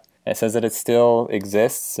Austria. And it says that it still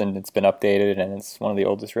exists and it's been updated and it's one of the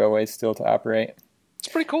oldest railways still to operate. It's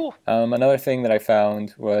pretty cool. Another thing that I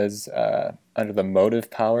found was under the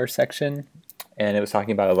motive power section, and it was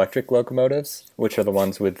talking about electric locomotives, which are the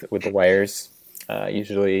ones with the wires,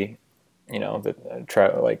 usually,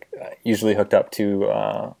 usually hooked up to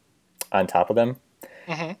on top of them.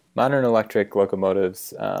 Mm-hmm. Modern electric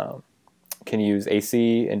locomotives can use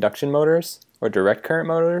AC induction motors or direct current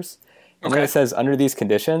motors. And then Okay. it says under these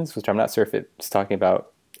conditions, which I'm not sure if it's talking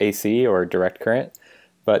about AC or direct current,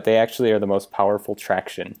 but they actually are the most powerful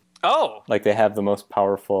traction. Oh, Like they have the most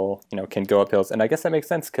powerful, can go up hills. And I guess that makes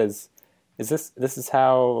sense because this is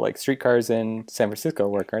how like streetcars in San Francisco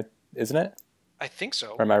work, isn't it? I think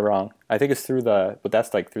so. Or am I wrong? I think it's but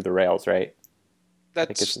that's like through the rails, right?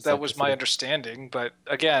 That was my understanding, but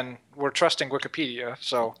again, we're trusting Wikipedia,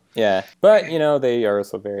 so Yeah, but they are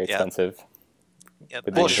also very Yeah. expensive. Yep.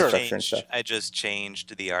 With the I just infrastructure and stuff. I just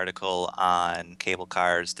changed the article on cable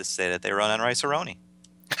cars to say that they run on rice-a-roni.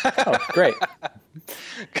 Oh, great!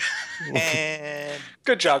 And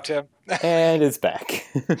good job, Tim. And it's back,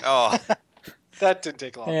 oh, That didn't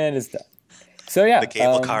take long. and it's done. So yeah, the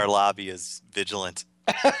cable car lobby is vigilant.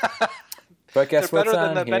 But They're guess what's better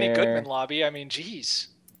on than the Benny here? Goodman lobby. I mean, geez.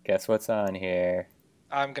 Guess what's on here?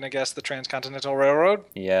 I'm gonna guess the Transcontinental Railroad.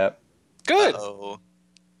 Yep, Good. Oh,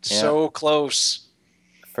 So close.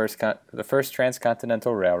 the first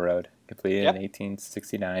transcontinental railroad completed Yep. in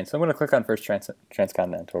 1869. So I'm going to click on first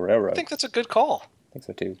transcontinental railroad. I think that's a good call. I think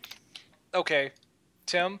so too. Okay,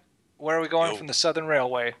 Tim, where are we going Yo. from the Southern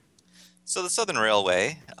Railway? so the Southern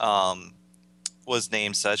Railway was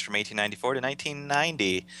named such from 1894 to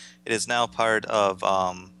 1990. It is now part of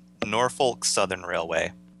Norfolk Southern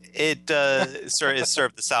Railway. It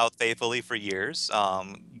served the South faithfully for years.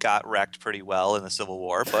 Got wrecked pretty well in the Civil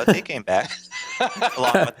War, but they came back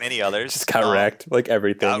along with many others. Just got wrecked, like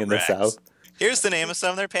everything got in wrecked. the South. Here's the name of some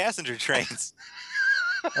of their passenger trains: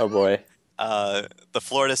 Oh boy. the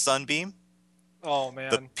Florida Sunbeam, Oh man!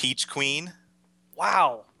 the Peach Queen,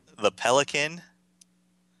 Wow. the Pelican,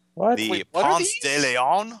 What? the Wait, what are Ponce de these?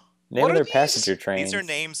 Leon. Name what of are their these? passenger trains. These are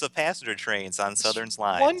names of passenger trains on Southern's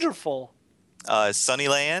line. Wonderful.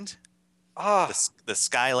 Sunnyland, Ah, the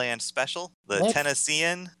Skyland Special, the What?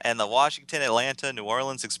 Tennessean, and the Washington, Atlanta, New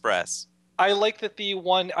Orleans Express. I like that the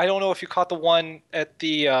one. I don't know if you caught the one at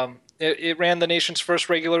the. It ran the nation's first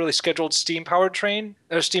regularly scheduled steam-powered train,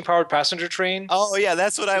 or steam-powered passenger train. Oh yeah,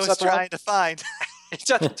 that's what I Is was that the one? trying to find. It's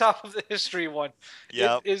at the top of the history one.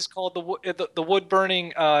 Yep. It is called the wood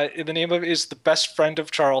burning. The name of it is the Best Friend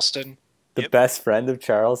of Charleston. The Yep. best friend of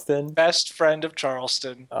Charleston. Best Friend of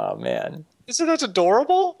Charleston. Oh man, Isn't that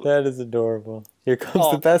adorable? that is adorable. Here comes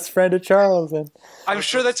Oh. the best friend of Charleston. I'm Our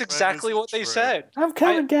sure best that's friend exactly is what they Detroit. said. I'm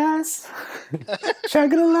coming, guys.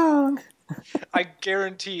 Chugging along, I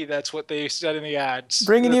guarantee that's what they said in the ads.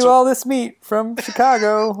 bringing That's you what- all this meat from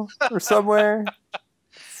Chicago or somewhere.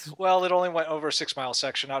 Well, it only went over a 6-mile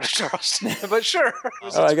section out of Charleston, but sure. It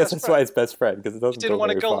was Oh, I its guess best that's friend. why it's best friend because it It doesn't didn't go want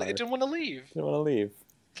to very go. far. It didn't want to leave. Didn't want to leave.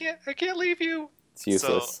 I can't leave you. It's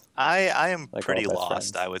useless. So I am Like all pretty best lost,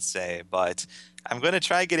 friends. I would say, but I'm going to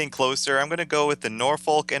try getting closer. I'm going to go with the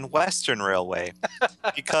Norfolk and Western Railway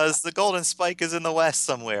because the Golden Spike is in the west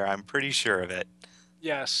somewhere. I'm pretty sure of it.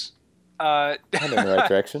 Yes. I'm in the right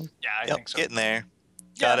direction. Yeah, I Yep, think so. getting there.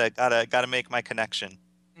 Yeah. Gotta make my connection.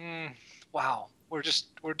 Wow, we're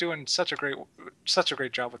doing such a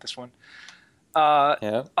great job with this one.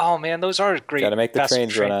 Yeah. Oh man, those are great. Got to make the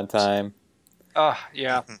passenger trains run on time.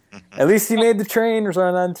 Yeah, At least he made the train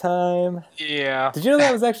run on time. yeah. Did you know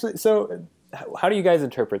that was actually so? How do you guys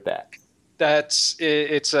interpret that?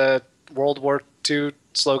 It's a World War II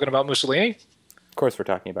slogan about Mussolini. Of course, we're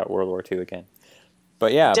talking about World War II again.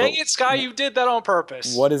 But yeah, Dang but it, Sky! You did that on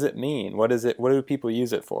purpose. what does it mean? What is it? What do people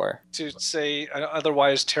use it for? To say an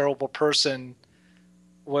otherwise terrible person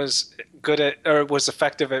was good at, or was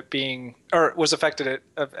effective at being, or was affected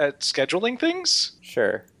at scheduling things?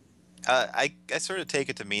 Sure. I sort of take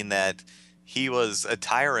it to mean that he was a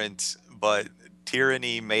tyrant, but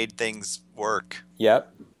tyranny made things work.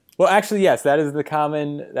 Yep. Well, actually, yes, that is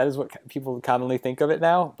what people commonly think of it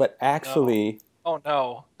now. But actually, Oh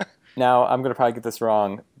no. now I'm gonna probably get this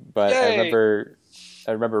wrong, but I Yay.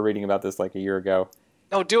 remember reading about this like a year ago.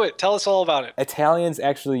 No, do it. Tell us all about it. Italians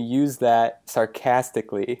actually use that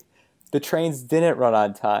sarcastically. The trains didn't run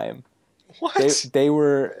on time. What?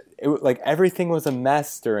 Like everything was a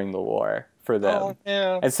mess during the war for them. Oh,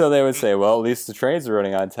 yeah. And so they would say, "Well, at least the trains are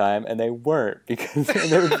running on time," and they weren't because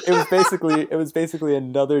it was basically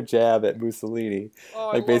another jab at Mussolini, Oh, I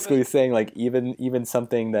like love basically it. saying like even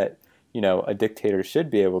something that a dictator should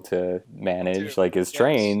be able to manage, Do. like his Yes.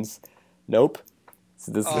 trains. Nope.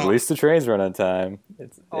 So this at least the trains run on time.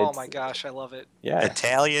 Oh my gosh, I love it. Yeah,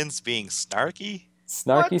 Italians being snarky?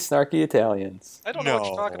 snarky Italians. I don't know what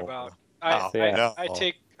you're No. talking about. Oh, yeah.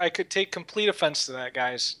 I could take complete offense to that,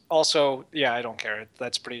 guys. Also, yeah, I don't care.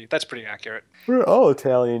 That's pretty accurate. We're all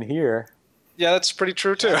Italian here. Yeah, that's pretty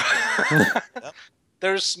true too.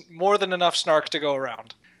 There's more than enough snark to go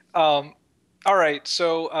around. All right,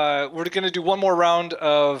 so we're going to do one more round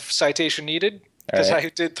of citation needed because All right. I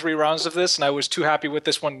did 3 rounds of this and I was too happy with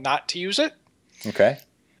this one not to use it. Okay,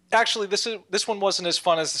 Actually, this one wasn't as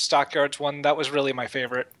fun as the Stockyards one. That was really my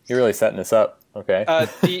favorite. you're really setting this up. Okay,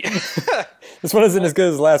 The this one isn't as good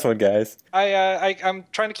as the last one, guys. I'm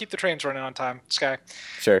trying to keep the trains running on time, Sky.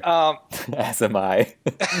 Sure. Um, As am I.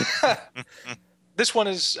 This one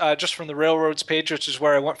is just from the railroads page, which is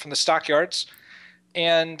where I went from the Stockyards.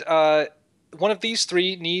 And one of these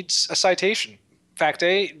 3 needs a citation. Fact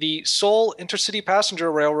A, the sole intercity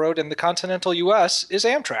passenger railroad in the continental U.S. is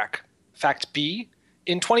Amtrak. Fact B,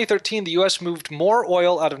 in 2013, the U.S. moved more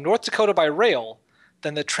oil out of North Dakota by rail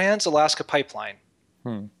than the Trans-Alaska Pipeline.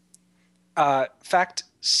 Fact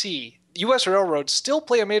C, U.S. railroads still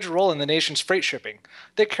play a major role in the nation's freight shipping.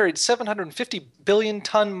 They carried 750 billion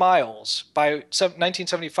ton miles by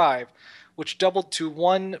 1975, which doubled to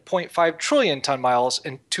 1.5 trillion ton miles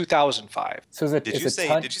in 2005. So is it? Did is you it say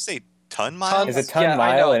ton, did you say ton miles? Is it ton yeah,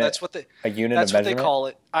 mile I know. and That's what they. a unit That's of what they measurement? call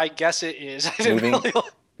it. I guess it is. I didn't Moving- really.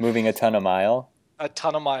 Moving a ton a mile. A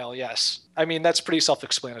ton a mile. Yes. I mean that's pretty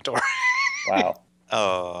self-explanatory. Wow.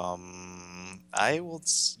 I will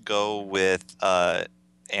go with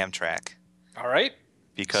Amtrak All right.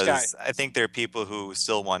 because Sky. I think there are people who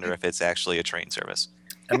still wonder if it's actually a train service.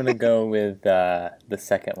 I'm gonna go with the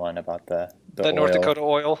second one about the The North oil. Dakota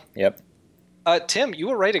oil. Yep. Tim, you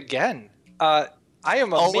were right again. I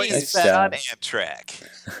am Always amazed. said on Nice. Amtrak.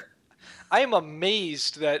 I am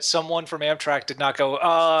amazed that someone from Amtrak did not go,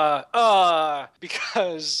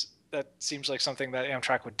 because that seems like something that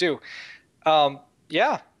Amtrak would do.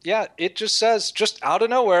 Yeah, it just says, just out of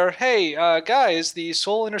nowhere, hey, guys, the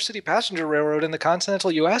sole intercity passenger railroad in the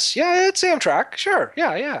continental U.S., yeah, it's Amtrak. Sure,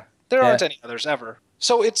 yeah. There aren't any others ever.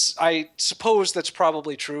 So I suppose that's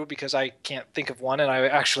probably true because I can't think of one, and I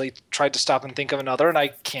actually tried to stop and think of another, and I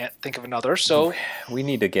can't think of another, so We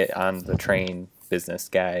need to get on the train business,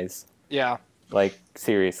 guys. yeah. Like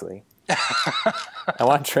seriously. I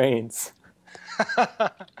want trains.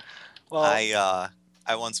 Well,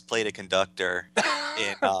 I once played a conductor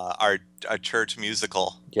in our church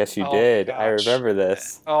musical. Yes, you Oh, did. gosh. I remember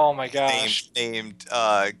this. oh my gosh. Named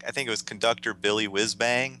I think it was conductor Billy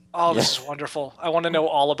Whizbang. Oh, this is wonderful. I want to know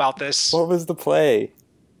all about this. What was the play?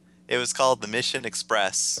 It was called the Mission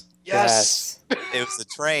Express. Yes. It was a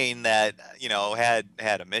train that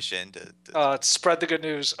had a mission to Spread the good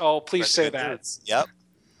news. Oh, please say spread the that. goods. Yep.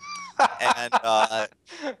 And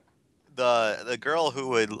the girl who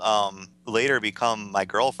would later become my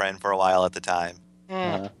girlfriend for a while at the time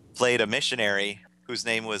Mm, played a missionary whose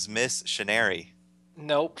name was Miss Shinari.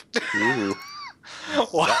 nope. Ooh.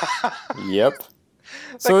 Wow. Yep.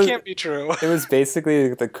 That So can't be true. it was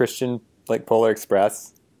basically the Christian like Polar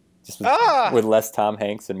Express, just with less Tom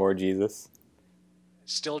Hanks and more Jesus.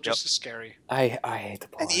 Still just as scary. I hate the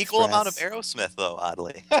Polar An equal amount of Express. Aerosmith, though,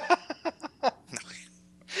 oddly.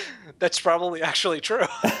 That's probably actually true.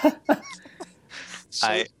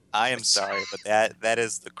 So- I am sorry, but that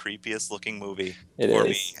is the creepiest looking movie It for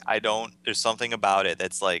is. me. There's something about it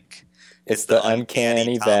that's like It's the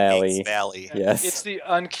uncanny Tom Hanks valley. Valley. Yes. It's the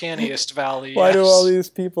uncanniest valley. Why do yes. all these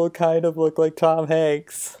people kind of look like Tom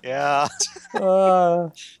Hanks? Yeah. Ah.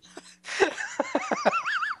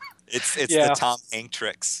 It's Yeah. the Tom Hanks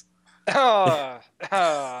tricks. All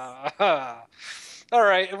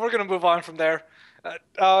right, and we're gonna move on from there.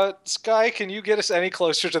 Sky, can you get us any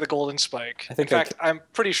closer to the Golden Spike? I think In I fact, I'm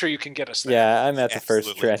pretty sure you can get us there. Yeah, I'm at the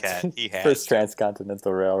Absolutely can. He has first to.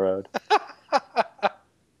 transcontinental railroad.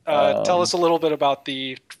 Tell us a little bit about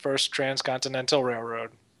the first transcontinental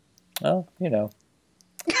railroad. Well,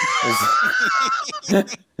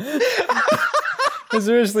 It was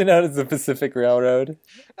originally known as the Pacific Railroad.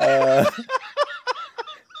 Uh,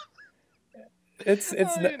 it's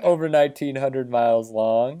over 1,900 miles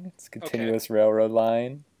long. It's a continuous railroad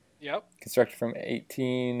line. Yep. Constructed from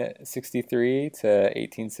 1863 to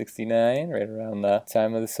 1869, right around the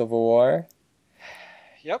time of the Civil War.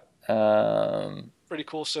 Yep. Um, Pretty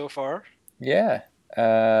cool so far. yeah.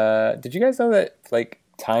 Did you guys know that like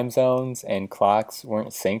time zones and clocks weren't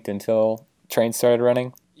synced until trains started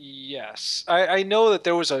running? Yes. I know that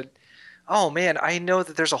there was a... Oh, man, I know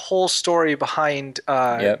that there's a whole story behind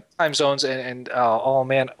time zones and oh,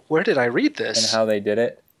 man, where did I read this? And how they did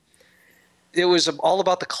it? It was all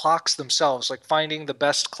about the clocks themselves, like finding the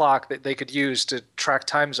best clock that they could use to track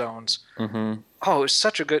time zones. Mm-hmm. Oh, it was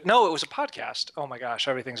such a good... No, it was a podcast. Oh, my gosh,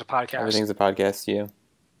 everything's a podcast. Everything's a podcast to you.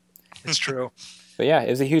 It's true. But yeah, it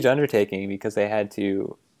was a huge undertaking because they had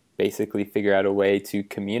to basically figure out a way to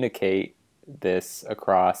communicate this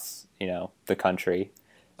across, the country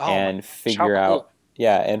and figure out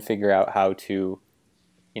how to,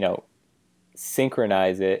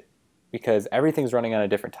 synchronize it because everything's running on a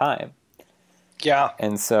different time. Yeah.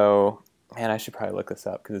 And so, man, I should probably look this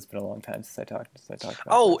up because it's been a long time since I talked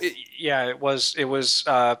about this. It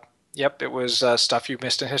was stuff you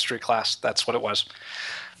missed in history class. That's what it was.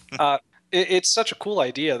 It's such a cool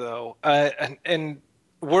idea, though. And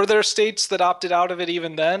were there states that opted out of it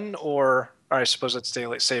even then, or I suppose it's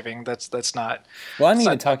daylight saving? That's not. Well, I'm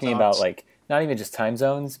even talking about like not even just time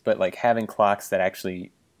zones, but like having clocks that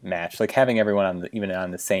actually match, like having everyone even on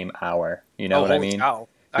the same hour. You know what I mean? Cow.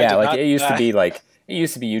 Yeah, like it used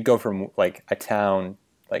to be you'd go from like a town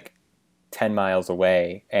like 10 miles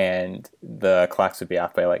away and the clocks would be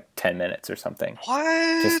off by like 10 minutes or something.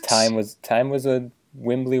 What? Just time was a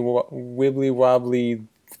wibbly wobbly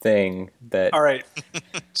thing that... All right,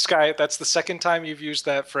 Sky, that's the second time you've used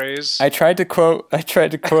that phrase. I tried to quote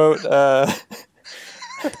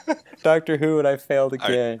Doctor Who and I failed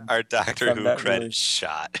again. Our Doctor Who credit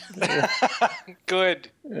shot.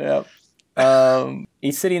 Good. Yep.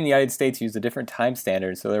 Each city in the United States used a different time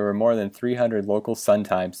standard, so there were more than 300 local sun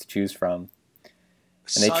times to choose from.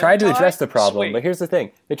 And they tried to address the problem, but here's the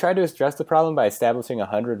thing. They tried to address the problem by establishing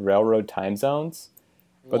 100 railroad time zones,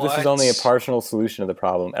 but this was only a partial solution to the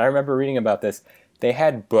problem. And I remember reading about this. They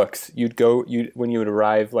had books. When you would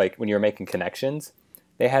arrive, like when you were making connections,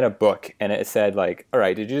 they had a book, and it said like, all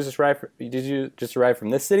right, did you just arrive from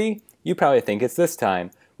this city? You probably think it's this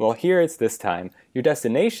time. Well, here it's this time. Your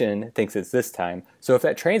destination thinks it's this time. So if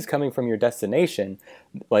that train's coming from your destination,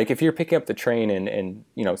 like if you're picking up the train in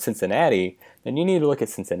Cincinnati, then you need to look at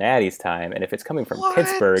Cincinnati's time. And if it's coming from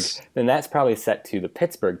Pittsburgh, then that's probably set to the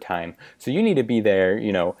Pittsburgh time. So you need to be there,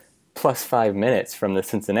 plus 5 minutes from the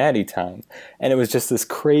Cincinnati time. And it was just this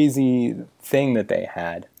crazy thing that they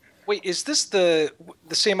had. Wait, is this the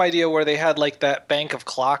same idea where they had like that bank of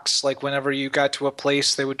clocks? Like whenever you got to a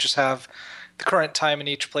place, they would just have the current time in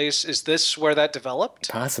each place. Is this where that developed?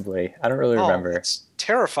 Possibly. I don't really remember. It's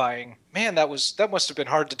terrifying. Man, that must have been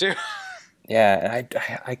hard to do. Yeah, and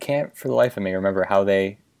I can't for the life of me remember how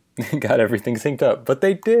they got everything synced up, but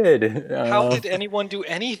they did. How did anyone do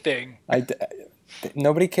anything?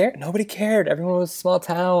 Nobody cared. Nobody cared. Everyone was a small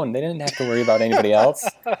town. They didn't have to worry about anybody else.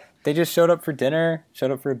 They just showed up for dinner,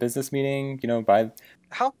 showed up for a business meeting, by...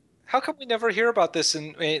 How come we never hear about this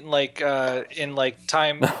in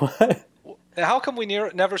time? What? How come we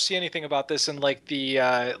never see anything about this in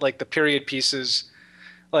the period pieces,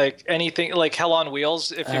 like anything like Hell on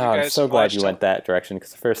Wheels? If you guys, I'm so glad you went that direction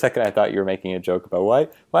because for a second I thought you were making a joke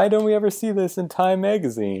about why don't we ever see this in Time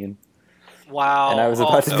magazine? Wow! And I was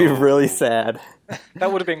about to be really sad.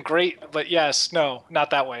 That would have been great, but yes, no, not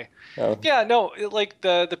that way. Oh. Yeah, no, like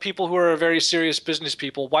the people who are very serious business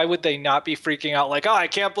people, why would they not be freaking out like, oh, I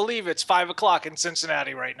can't believe it's 5:00 in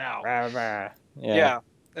Cincinnati right now? Yeah.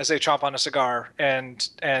 As they chomp on a cigar and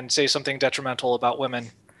say something detrimental about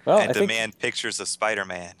women. Well, and demand pictures of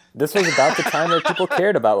Spider-Man. This was about the time that people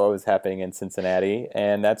cared about what was happening in Cincinnati,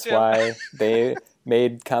 and that's why they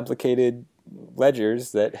made complicated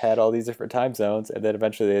ledgers that had all these different time zones, and then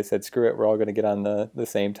eventually they said, screw it, we're all going to get on the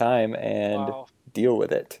same time and deal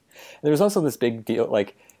with it. And there was also this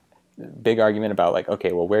big argument about like,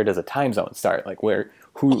 okay, well, where does a time zone start? Like what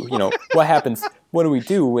happens? What do we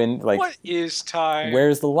do when what is time?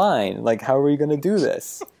 Where's the line? Like, how are we going to do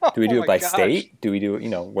this? Do we do it by state? Do we do,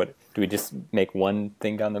 what, do we just make one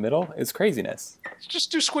thing down the middle? It's craziness.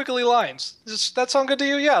 Just do squiggly lines. Does that sound good to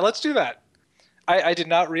you? Yeah, let's do that. I did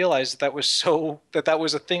not realize that was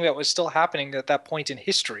a thing that was still happening at that point in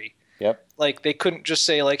history. Yep. Like they couldn't just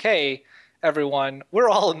say like, hey, everyone. We're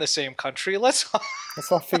all in the same country. Let's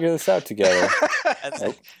Let's all figure this out together. And, Right?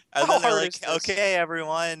 and How then they're hard like, is this? okay,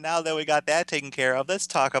 everyone, now that we got that taken care of, let's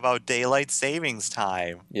talk about daylight savings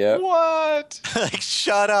time. Yep. What? Like,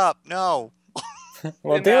 shut up. No.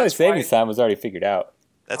 Well, And daylight that's savings why- time was already figured out.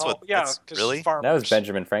 That's Oh, what. yeah, That's 'cause really. farmers. That was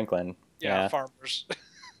Benjamin Franklin. Yeah, farmers.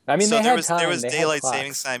 I mean, So they there had was time. there was they had daylight clocks.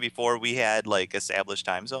 savings time before we had like established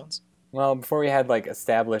time zones. Well, before we had like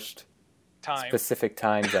established Time. specific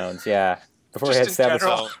time zones, yeah. Before we Just had in established,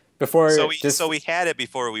 general. before So we had it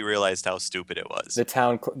before we realized how stupid it was.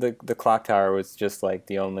 the clock tower was just like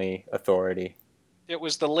the only authority. It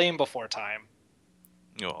was the lame before time.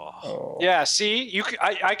 Oh. Oh. Yeah, see?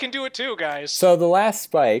 I can do it too, guys. So the last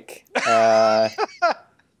spike,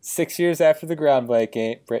 6 years after the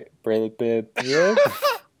groundbreaking,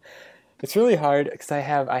 it's really hard because I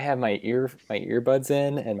have my earbuds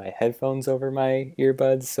in and my headphones over my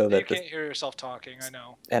earbuds so you that can't hear yourself talking, I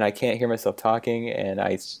know. and I can't hear myself talking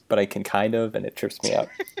but I can kind of, and it trips me up.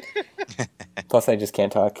 Plus, I just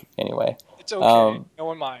can't talk anyway. It's okay. No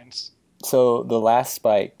one minds. So the last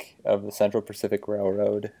spike of the Central Pacific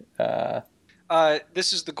Railroad.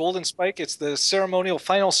 This is the Golden Spike. It's the ceremonial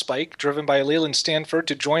final spike driven by Leland Stanford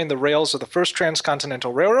to join the rails of the first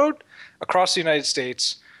transcontinental railroad across the United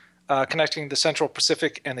States, connecting the Central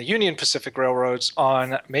Pacific and the Union Pacific Railroads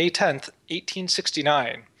on May 10th,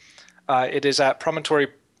 1869. It is at Promontory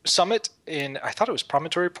Summit I thought it was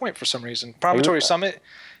Promontory Point for some reason. Promontory Summit.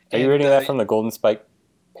 Are you reading that from the Golden Spike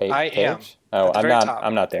page? I am. Oh, At the I'm very not. top.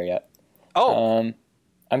 I'm not there yet. Oh.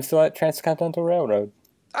 I'm still at Transcontinental Railroad.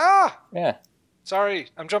 Yeah. Sorry,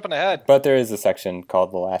 I'm jumping ahead. But there is a section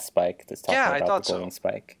called The Last Spike that's talking Yeah, I about thought the Golden so.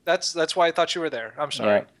 Spike. That's why I thought you were there. I'm sorry.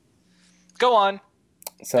 All right. Go on.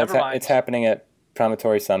 So Never mind. it's happening at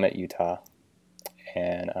Promontory Summit, Utah,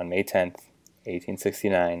 and on May 10th,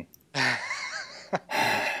 1869.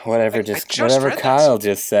 Whatever I just whatever read that. Kyle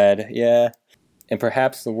just said, yeah. And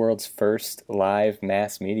perhaps the world's first live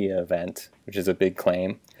mass media event, which is a big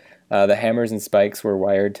claim. The hammers and spikes were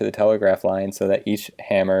wired to the telegraph line so that each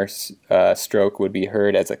hammer stroke would be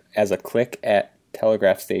heard as a click at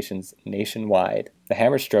telegraph stations nationwide. The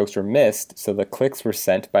hammer strokes were missed, so the clicks were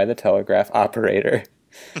sent by the telegraph operator.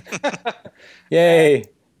 Yay!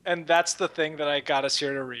 And that's the thing that I got us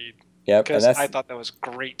here to read. Yep, Because and I thought that was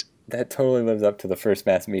great. that totally lives up to the first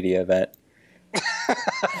mass media event.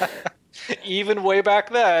 Even way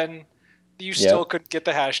back then, you still couldn't get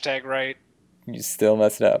the hashtag right. You still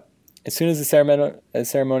messed it up. As soon as the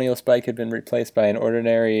ceremonial spike had been replaced by an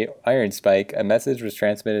ordinary iron spike, a message was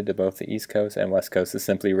transmitted to both the East Coast and West Coast that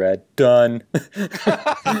simply read, "Done."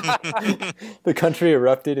 The country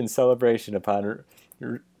erupted in celebration upon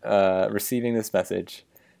receiving this message.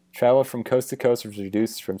 Travel from coast to coast was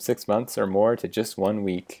reduced from 6 months or more to just 1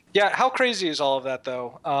 week. Yeah, how crazy is all of that,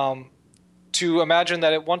 though? To imagine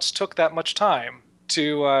that it once took that much time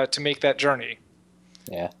to make that journey.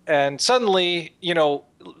 Yeah. And suddenly,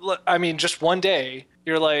 just one day,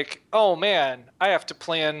 you're like, oh man, I have to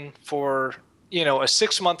plan for, a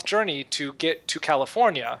 6-month journey to get to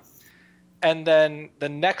California. And then the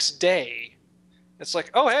next day, it's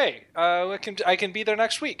like, oh hey, I can be there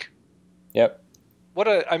next week. Yep. What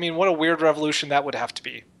a weird revolution that would have to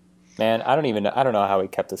be. Man, I don't know how we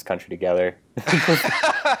kept this country together.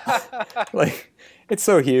 Like, it's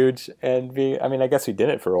so huge, and I guess we did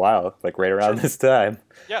it for a while, like right around this time.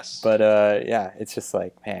 Yes. But yeah, it's just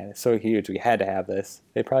like, man, it's so huge. We had to have this.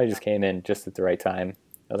 It probably just came in just at the right time.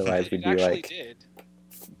 Otherwise, we'd be like did.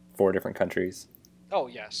 4 different countries. Oh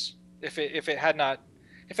yes. If it had not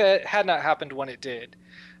happened when it did,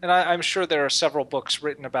 and I'm sure there are several books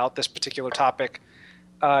written about this particular topic,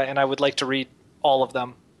 and I would like to read all of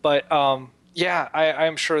them. But yeah,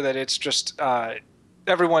 I'm sure that it's just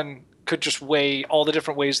everyone could just weigh all the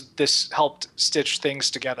different ways that this helped stitch things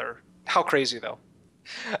together. How crazy, though.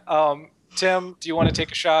 Tim, do you want to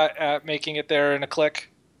take a shot at making it there in a click?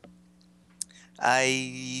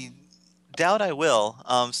 I doubt I will.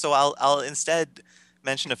 So I'll instead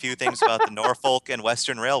mention a few things about the Norfolk and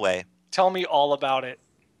Western Railway. Tell me all about it.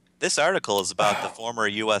 This article is about the former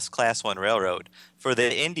U.S. Class I Railroad. For the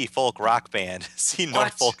indie folk rock band, see What?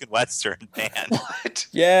 Norfolk and Western band. What?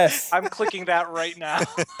 Yes. I'm clicking that right now.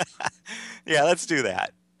 Yeah, let's do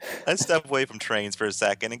that. Let's step away from trains for a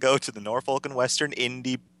second and go to the Norfolk and Western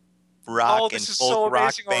indie rock and this is folk so rock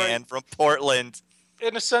amazing already. band from Portland.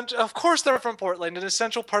 Of course they're from Portland. An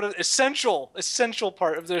essential part of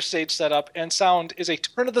their stage setup and sound is a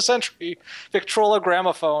turn of the century Victrola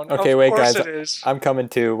gramophone. Okay, of wait, course guys. It is. I'm coming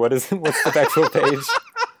too. What's the actual page?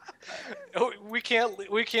 Oh, we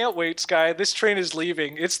can't wait, Sky. This train is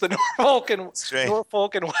leaving. It's the Norfolk and Straight.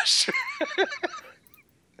 Western.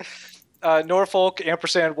 Norfolk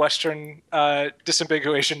ampersand Western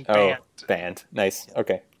disambiguation Oh, band. band. Nice.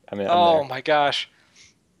 Okay. I'm Oh there. my gosh.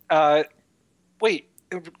 Wait,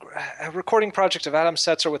 a recording project of Adam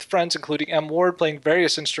Setzer with friends, including M. Ward, playing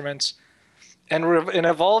various instruments, and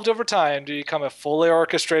evolved over time to become a fully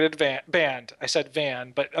orchestrated band. I said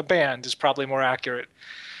van, but a band is probably more accurate.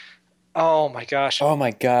 Oh my gosh. Oh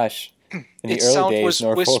my gosh. In the Its early sound days, was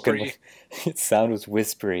Norfolk whispery. its sound was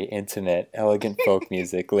whispery, intimate, elegant folk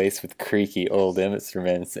music laced with creaky old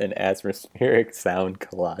instruments and atmospheric sound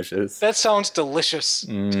collages. That sounds delicious.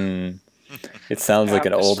 It sounds like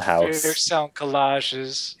an old Atmospheric house. sound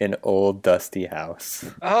collages. An old dusty house.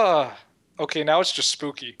 Okay, now it's just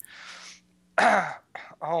spooky.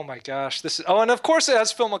 Oh my gosh, this is. Oh, and of course it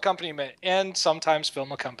has film accompaniment and sometimes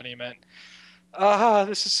film accompaniment.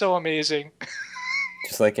 This is so amazing.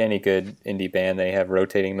 Just like any good indie band, they have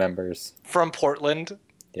rotating members. From Portland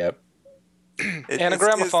Yep. and a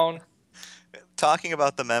gramophone. Talking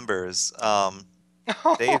about the members,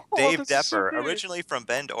 Dave This is so Depper, great. originally from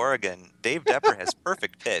Bend, Oregon. Dave Depper has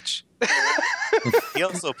perfect pitch. He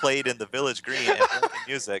also played in the Village Green and Blanket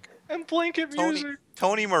Music. And blanket music.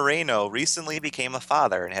 Tony Moreno recently became a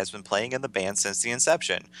father and has been playing in the band since the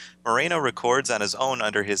inception. Moreno records on his own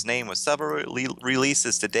under his name with several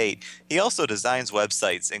releases to date. He also designs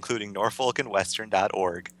websites, including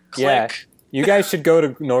norfolkandwestern.org. Yeah. Click. You guys should go to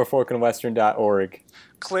norfolkandwestern.org.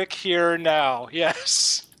 Click here now.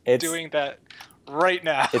 Yes. It's Doing that right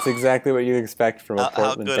now. it's exactly what you expect from a How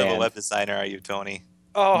Portland good band. of a web designer are you, Tony?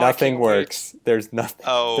 Oh, I Nothing can't wait. works. There's nothing.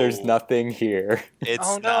 Oh. There's nothing here. It's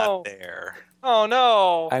Oh, no. not there. Oh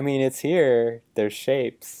no. I mean, it's here. There's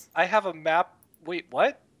shapes. I have a map. Wait,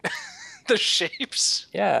 what? The shapes?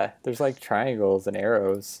 Yeah, there's like triangles and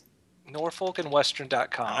arrows.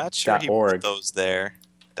 Norfolkandwestern.com. I'm not sure he .org. put those there.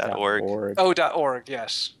 .org. .org. Oh, .org,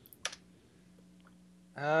 yes.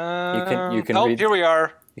 You can oh, read- here we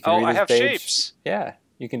are. You can Oh, read I this have page. shapes. Yeah,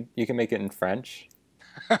 you can make it in French.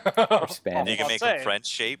 Or Spanish. You can I'll make say. them French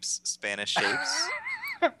shapes, Spanish shapes.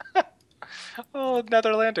 Oh,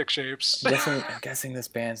 Netherlandic shapes. I'm guessing this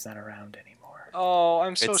band's not around anymore. Oh,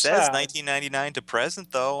 I'm so It says sad. 1999 to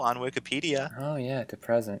present, though, on Wikipedia. Oh yeah, to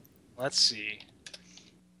present. Let's see.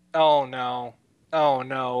 Oh no. Oh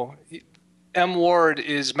no. M. Ward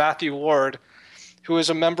is Matthew Ward, who is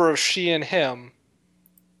a member of She and Him.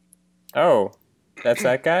 Oh, that's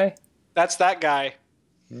that guy. That's that guy.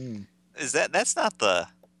 Is that's not the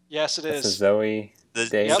Yes, it That's a is. Zoe.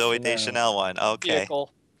 Deschanel. Zoe Deschanel one? Okay.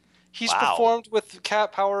 Vehicle. He's Wow. performed with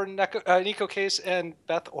Cat Power, Nico Case, and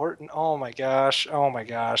Beth Orton. Oh my gosh. Oh my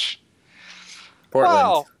gosh. Portland.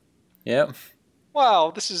 Wow. Yep.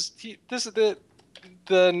 Wow. This is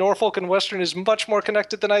the Norfolk and Western is much more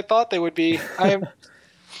connected than I thought they would be.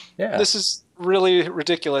 Yeah. This is really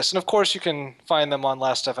ridiculous. And of course, you can find them on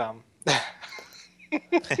Last.fm.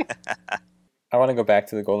 I want to go back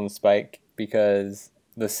to the Golden Spike because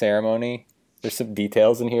the ceremony. There's some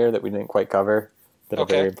details in here that we didn't quite cover that are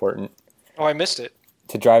Okay. very important. Oh, I missed it.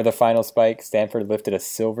 To drive the final spike, Stanford lifted a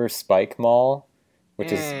silver spike maul,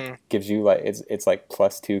 which is gives you like it's like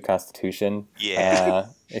 +2 Constitution. Yeah.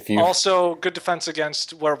 If you Also, good defense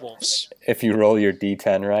against werewolves. if you roll your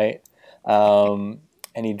D10 right.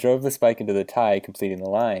 And he drove the spike into the tie, completing the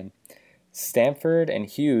line. Stanford and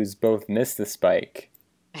Hughes both missed the spike.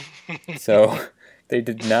 So they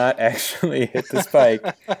did not actually hit the spike,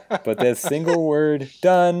 but that single word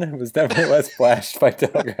 "done" was nevertheless flashed by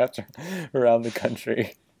telegraphs around the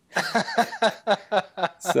country.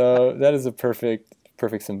 So that is a perfect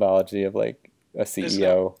symbology of like a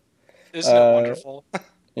CEO. Isn't it wonderful?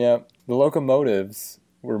 Yeah, the locomotives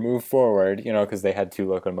were moved forward, because they had two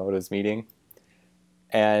locomotives meeting.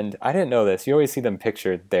 And I didn't know this. You always see them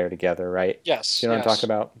pictured there together, right? Yes. Do you know what I'm yes.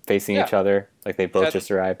 talking about? Facing Yeah. each other, like they both Yeah.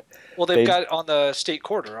 just arrived. Well, they've They- got it on the state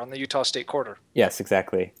quarter, on the Utah state quarter. Yes,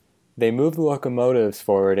 exactly. They moved the locomotives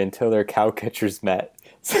forward until their cow catchers met.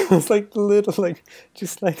 So it was like the little,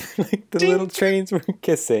 just like the Ding. little trains were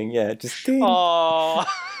kissing. Yeah, just ding. Oh,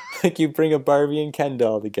 Like you bring a Barbie and Ken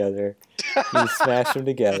doll together, you smash them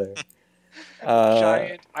together.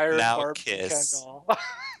 giant iron now Barbie kiss. Ken doll.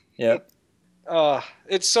 Yep.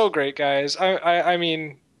 It's so great, guys. I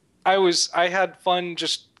mean, I had fun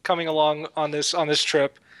just coming along on this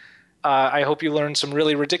trip. I hope you learned some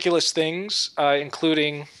really ridiculous things,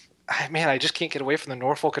 including, man, I just can't get away from the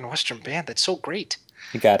Norfolk and Western band. That's so great.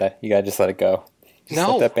 You gotta just let it go. Just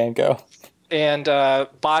No. let that band go. And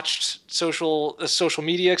botched social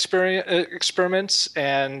media experiments,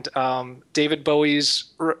 and David Bowie's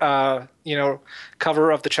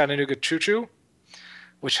cover of the Chattanooga Choo Choo,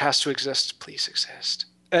 which has to exist. Please exist.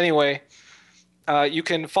 Anyway, you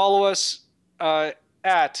can follow us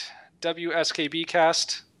at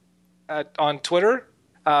WSKBcast on Twitter,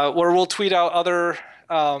 where we'll tweet out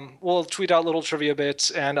little trivia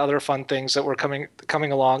bits and other fun things that were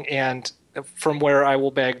coming along, and from where I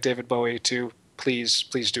will beg David Bowie to please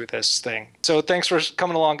do this thing. So thanks for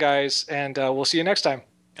coming along, guys, and we'll see you next time.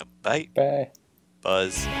 Yep, bye. Bye.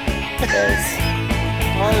 Buzz. Buzz.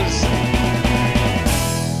 Buzz.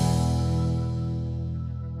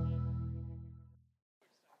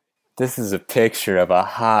 This is a picture of a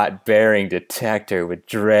hot bearing detector with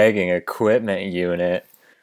dragging equipment unit.